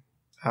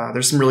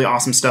 There's some really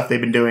awesome stuff they've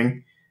been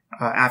doing.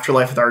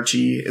 Afterlife with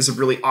Archie is a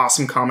really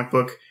awesome comic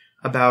book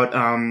about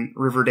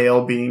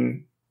Riverdale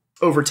being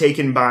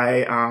overtaken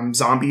by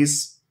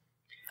zombies.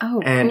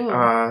 Oh, and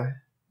cool.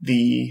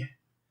 the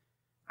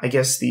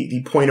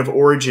point of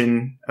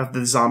origin of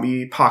the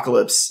zombie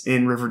apocalypse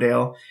in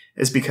Riverdale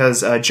is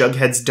because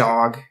Jughead's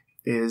dog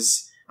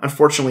is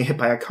unfortunately hit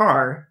by a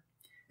car,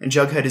 and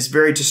Jughead is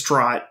very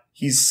distraught.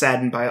 He's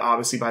saddened by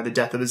the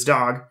death of his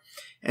dog.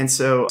 And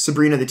so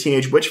Sabrina the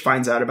Teenage Witch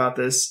finds out about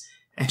this,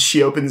 and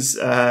she opens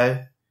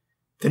the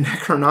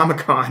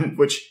Necronomicon,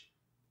 which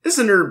is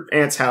in her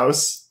aunt's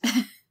house.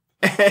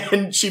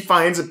 And she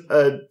finds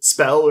a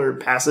spell or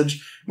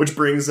passage which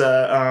brings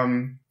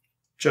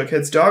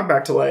Jughead's dog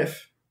back to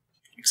life.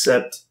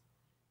 Except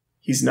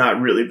he's not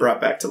really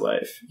brought back to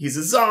life. He's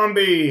a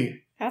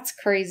zombie! That's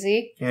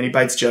crazy. And he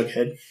bites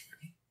Jughead.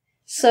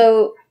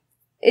 So,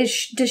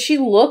 does she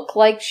look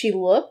like she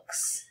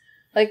looks?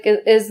 Like,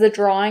 is the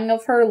drawing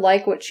of her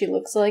like what she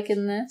looks like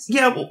in this?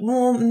 Yeah,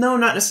 well, no,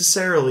 not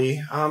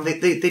necessarily.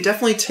 They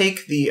definitely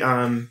take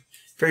the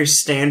very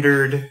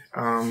standard,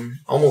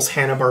 almost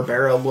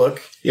Hanna-Barbera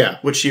look. Yeah.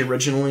 Which she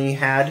originally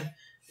had,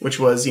 which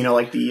was,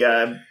 like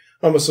the...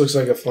 almost looks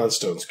like a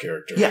Flintstones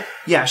character.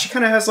 Yeah. She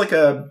kind of has like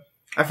I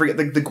forget,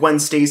 the Gwen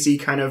Stacy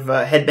kind of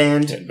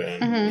headband.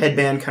 Mm-hmm.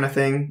 Headband kind of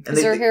thing. And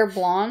is her hair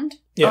blonde?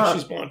 Yeah,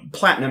 she's blonde.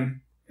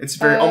 Platinum. It's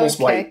very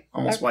almost white.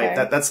 Almost okay.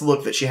 white. That's the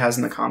look that she has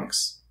in the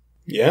comics.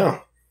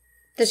 Yeah.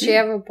 Does she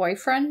have a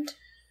boyfriend?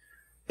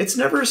 It's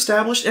never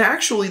established. And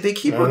actually, they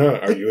keep... I don't know.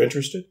 Are you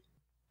interested?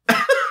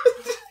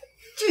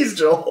 Jeez,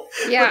 Joel.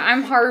 Yeah,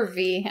 I'm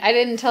Harvey. I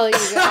didn't tell you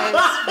guys,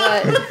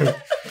 but...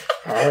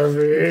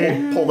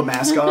 Harvey. Pull the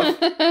mask off.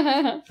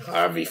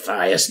 Harvey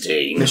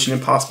Firestein. Mission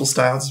Impossible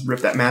style. Just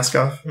rip that mask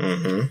off.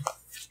 Mm-hmm.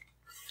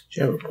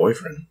 You have a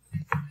boyfriend.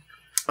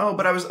 Oh,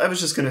 but I was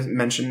just going to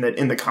mention that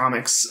in the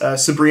comics,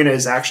 Sabrina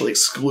is actually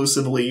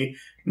exclusively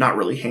not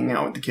really hanging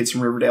out with the kids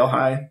from Riverdale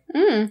High.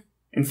 Mm.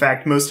 In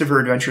fact, most of her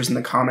adventures in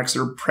the comics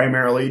are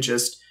primarily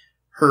just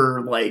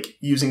her,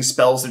 using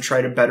spells to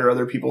try to better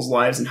other people's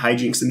lives and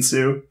hijinks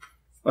ensue.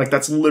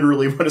 That's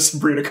literally what a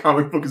Sabrina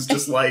comic book is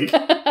just like.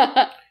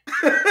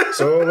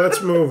 So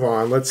let's move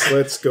on.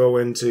 Let's go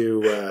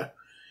into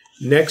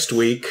next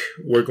week.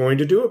 We're going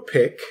to do a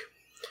pick.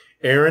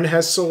 Aaron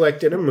has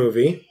selected a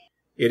movie.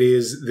 It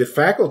is The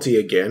Faculty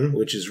again,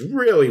 which is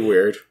really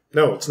weird.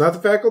 No, it's not The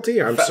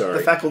Faculty. I'm sorry.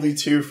 The Faculty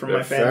 2 from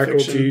my fan fiction.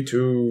 The Faculty fiction.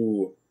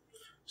 2.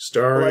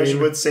 Starring Elijah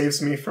Wood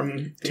saves me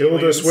from Tilda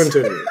aliens.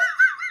 Swinton.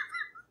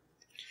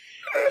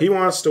 He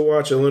wants to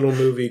watch a little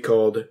movie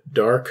called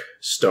Dark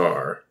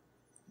Star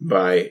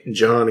by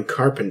John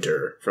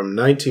Carpenter from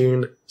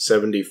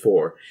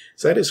 1974.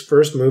 Is that his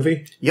first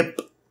movie? Yep.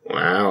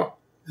 Wow.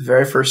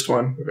 Very first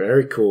one.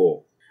 Very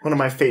cool. One of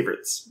my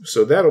favorites.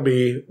 So that'll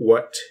be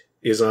what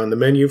is on the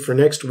menu for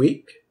next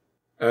week.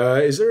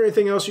 Is there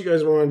anything else you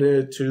guys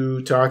wanted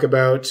to talk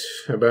about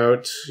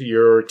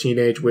your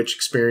Teenage Witch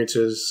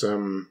experiences?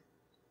 Do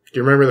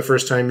you remember the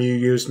first time you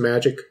used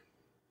magic?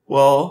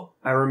 Well,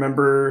 I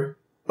remember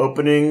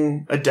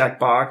opening a deck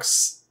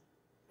box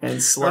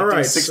and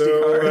selecting 60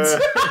 cards.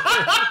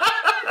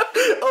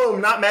 Oh,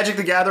 not Magic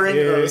the Gathering?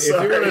 Yeah, Oh,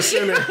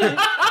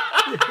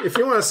 if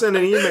you want to send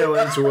an email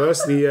in to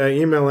us, the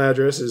email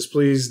address is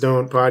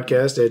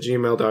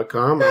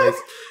pleasedon'tpodcast@gmail.com. I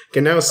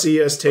can now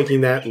see us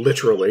taking that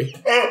literally.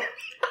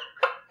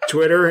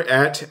 Twitter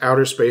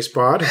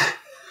 @OuterSpacePod.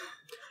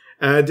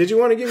 Did you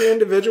want to give me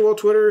individual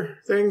Twitter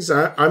things?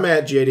 I'm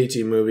at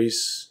JDT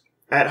Movies.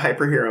 At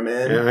Hyperhero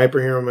Man. Yeah,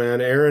 Hyperhero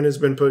Man. Aaron has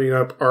been putting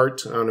up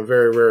art on a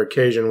very rare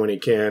occasion when he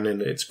can,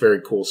 and it's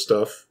very cool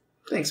stuff.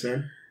 Thanks,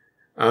 man.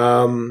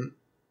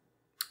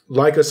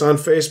 Like us on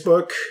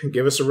Facebook.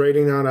 Give us a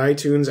rating on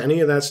iTunes. Any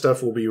of that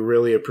stuff will be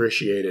really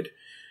appreciated.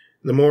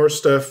 the more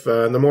stuff,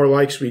 the more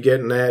likes we get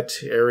in that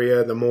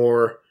area, the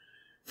more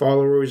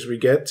followers we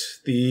get,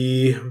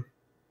 the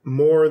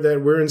more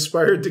that we're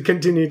inspired to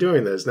continue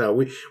doing this. Now,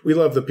 we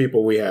love the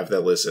people we have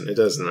that listen. It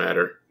doesn't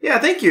matter. Yeah,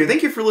 thank you.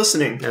 Thank you for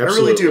listening. Absolutely. I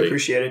really do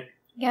appreciate it.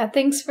 Yeah,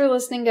 thanks for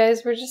listening,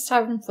 guys. We're just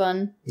having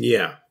fun.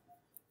 Yeah.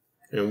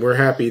 And we're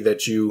happy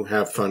that you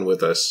have fun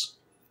with us.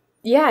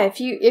 Yeah, if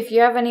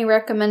you have any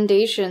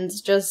recommendations,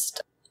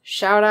 just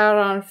shout out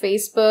on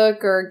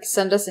Facebook or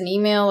send us an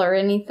email or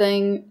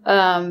anything.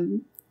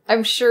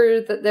 I'm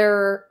sure that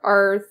there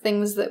are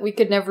things that we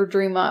could never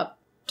dream up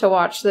to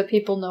watch that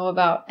people know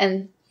about.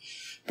 And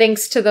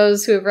thanks to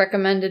those who have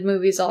recommended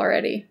movies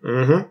already.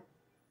 Mm-hmm.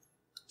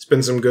 It's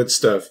been some good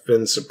stuff.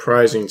 Been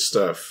surprising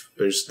stuff.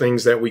 There's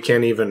things that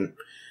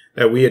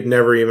we had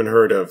never even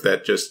heard of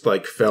that just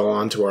like fell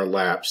onto our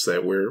laps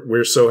that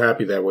we're so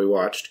happy that we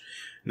watched.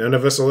 None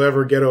of us will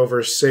ever get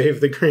over Save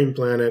the Green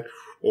Planet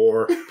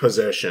or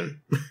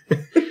Possession.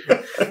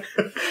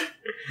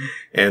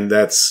 And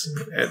that's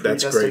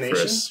great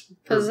for us.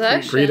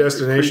 Possession.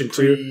 Predestination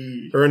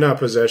 2. Or not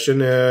Possession,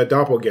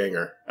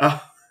 Doppelganger.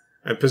 Oh.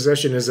 And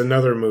Possession is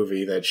another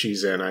movie that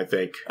she's in, I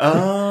think.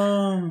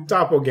 Oh.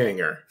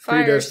 Doppelganger.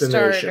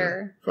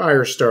 Firestarter.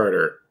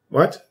 Firestarter.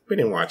 What? We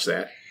didn't watch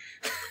that.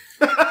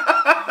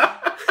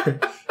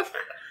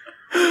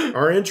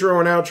 Our intro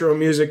and outro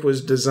music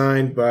was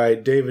designed by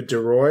David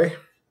DeRoy.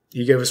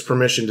 He gave us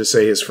permission to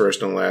say his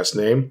first and last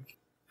name.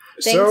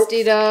 Thanks,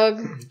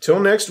 D-Dog. Till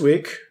next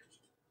week,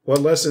 what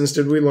lessons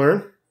did we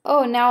learn?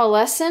 Oh, now a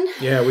lesson?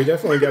 Yeah, we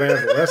definitely got to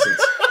have the lessons.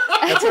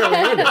 That's how we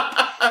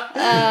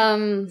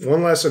end it.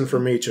 One lesson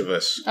from each of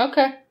us.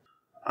 Okay.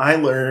 I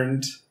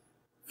learned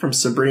from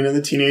Sabrina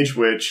the Teenage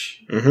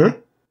Witch. Mm-hmm.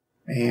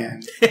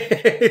 Man.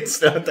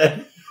 It's not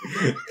that...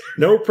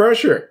 No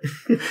pressure.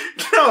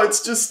 No,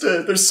 it's just,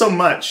 there's so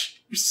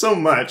much. There's so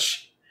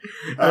much.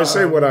 I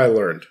say what I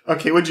learned.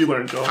 Okay, what'd you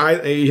learn, Joel?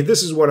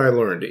 This is what I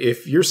learned.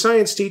 If your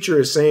science teacher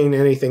is saying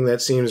anything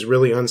that seems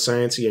really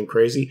unsciency and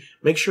crazy,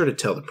 make sure to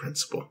tell the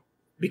principal.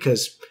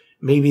 Because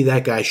maybe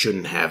that guy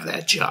shouldn't have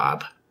that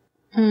job.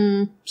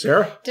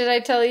 Sarah? Did I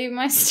tell you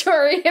my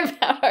story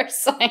about our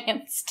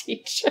science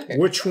teacher?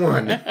 Which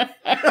one?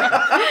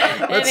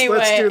 let's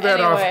do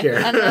that off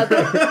camera.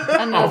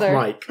 Another.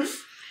 Off mic.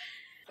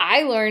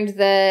 I learned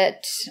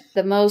that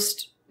the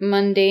most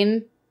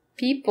mundane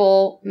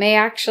people may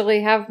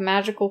actually have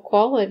magical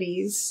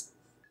qualities.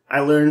 I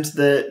learned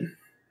that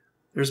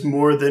there's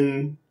more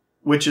than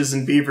witches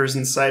and beavers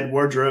inside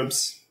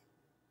wardrobes.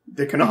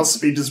 There can also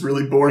be just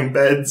really boring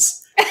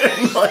beds.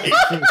 And like,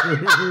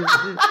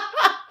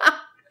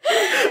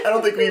 I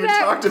don't think we even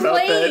talked about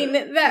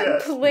that.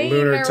 That plane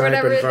Lunar or type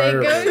whatever they go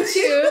environment.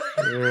 to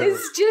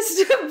is just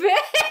a bed.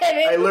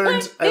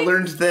 I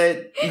learned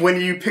that when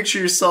you picture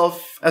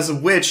yourself as a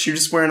witch, you're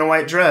just wearing a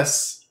white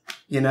dress.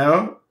 You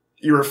know?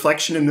 Your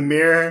reflection in the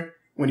mirror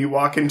when you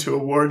walk into a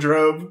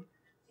wardrobe.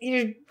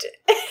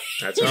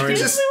 That's all right.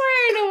 Just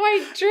wearing a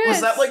white dress.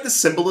 Was that like the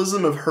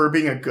symbolism of her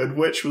being a good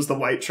witch, was the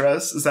white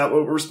dress? Is that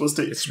what we're supposed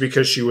to... It's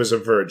because she was a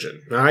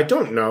virgin. I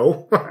don't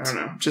know. I don't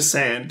know. Just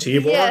saying.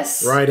 T-Bor,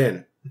 Yes. right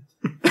in.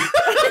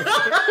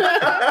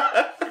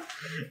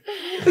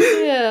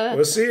 Yeah.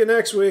 We'll see you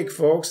next week,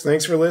 folks.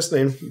 Thanks for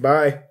listening.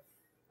 Bye.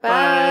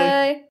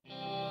 Bye.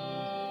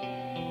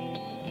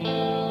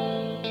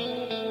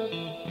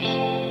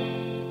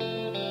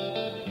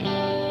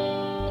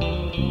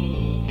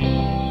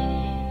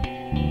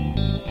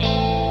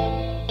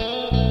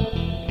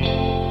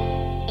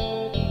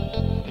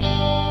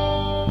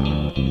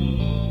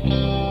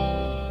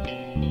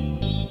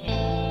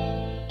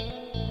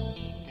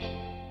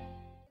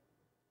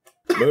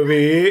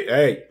 Movie.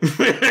 Hey.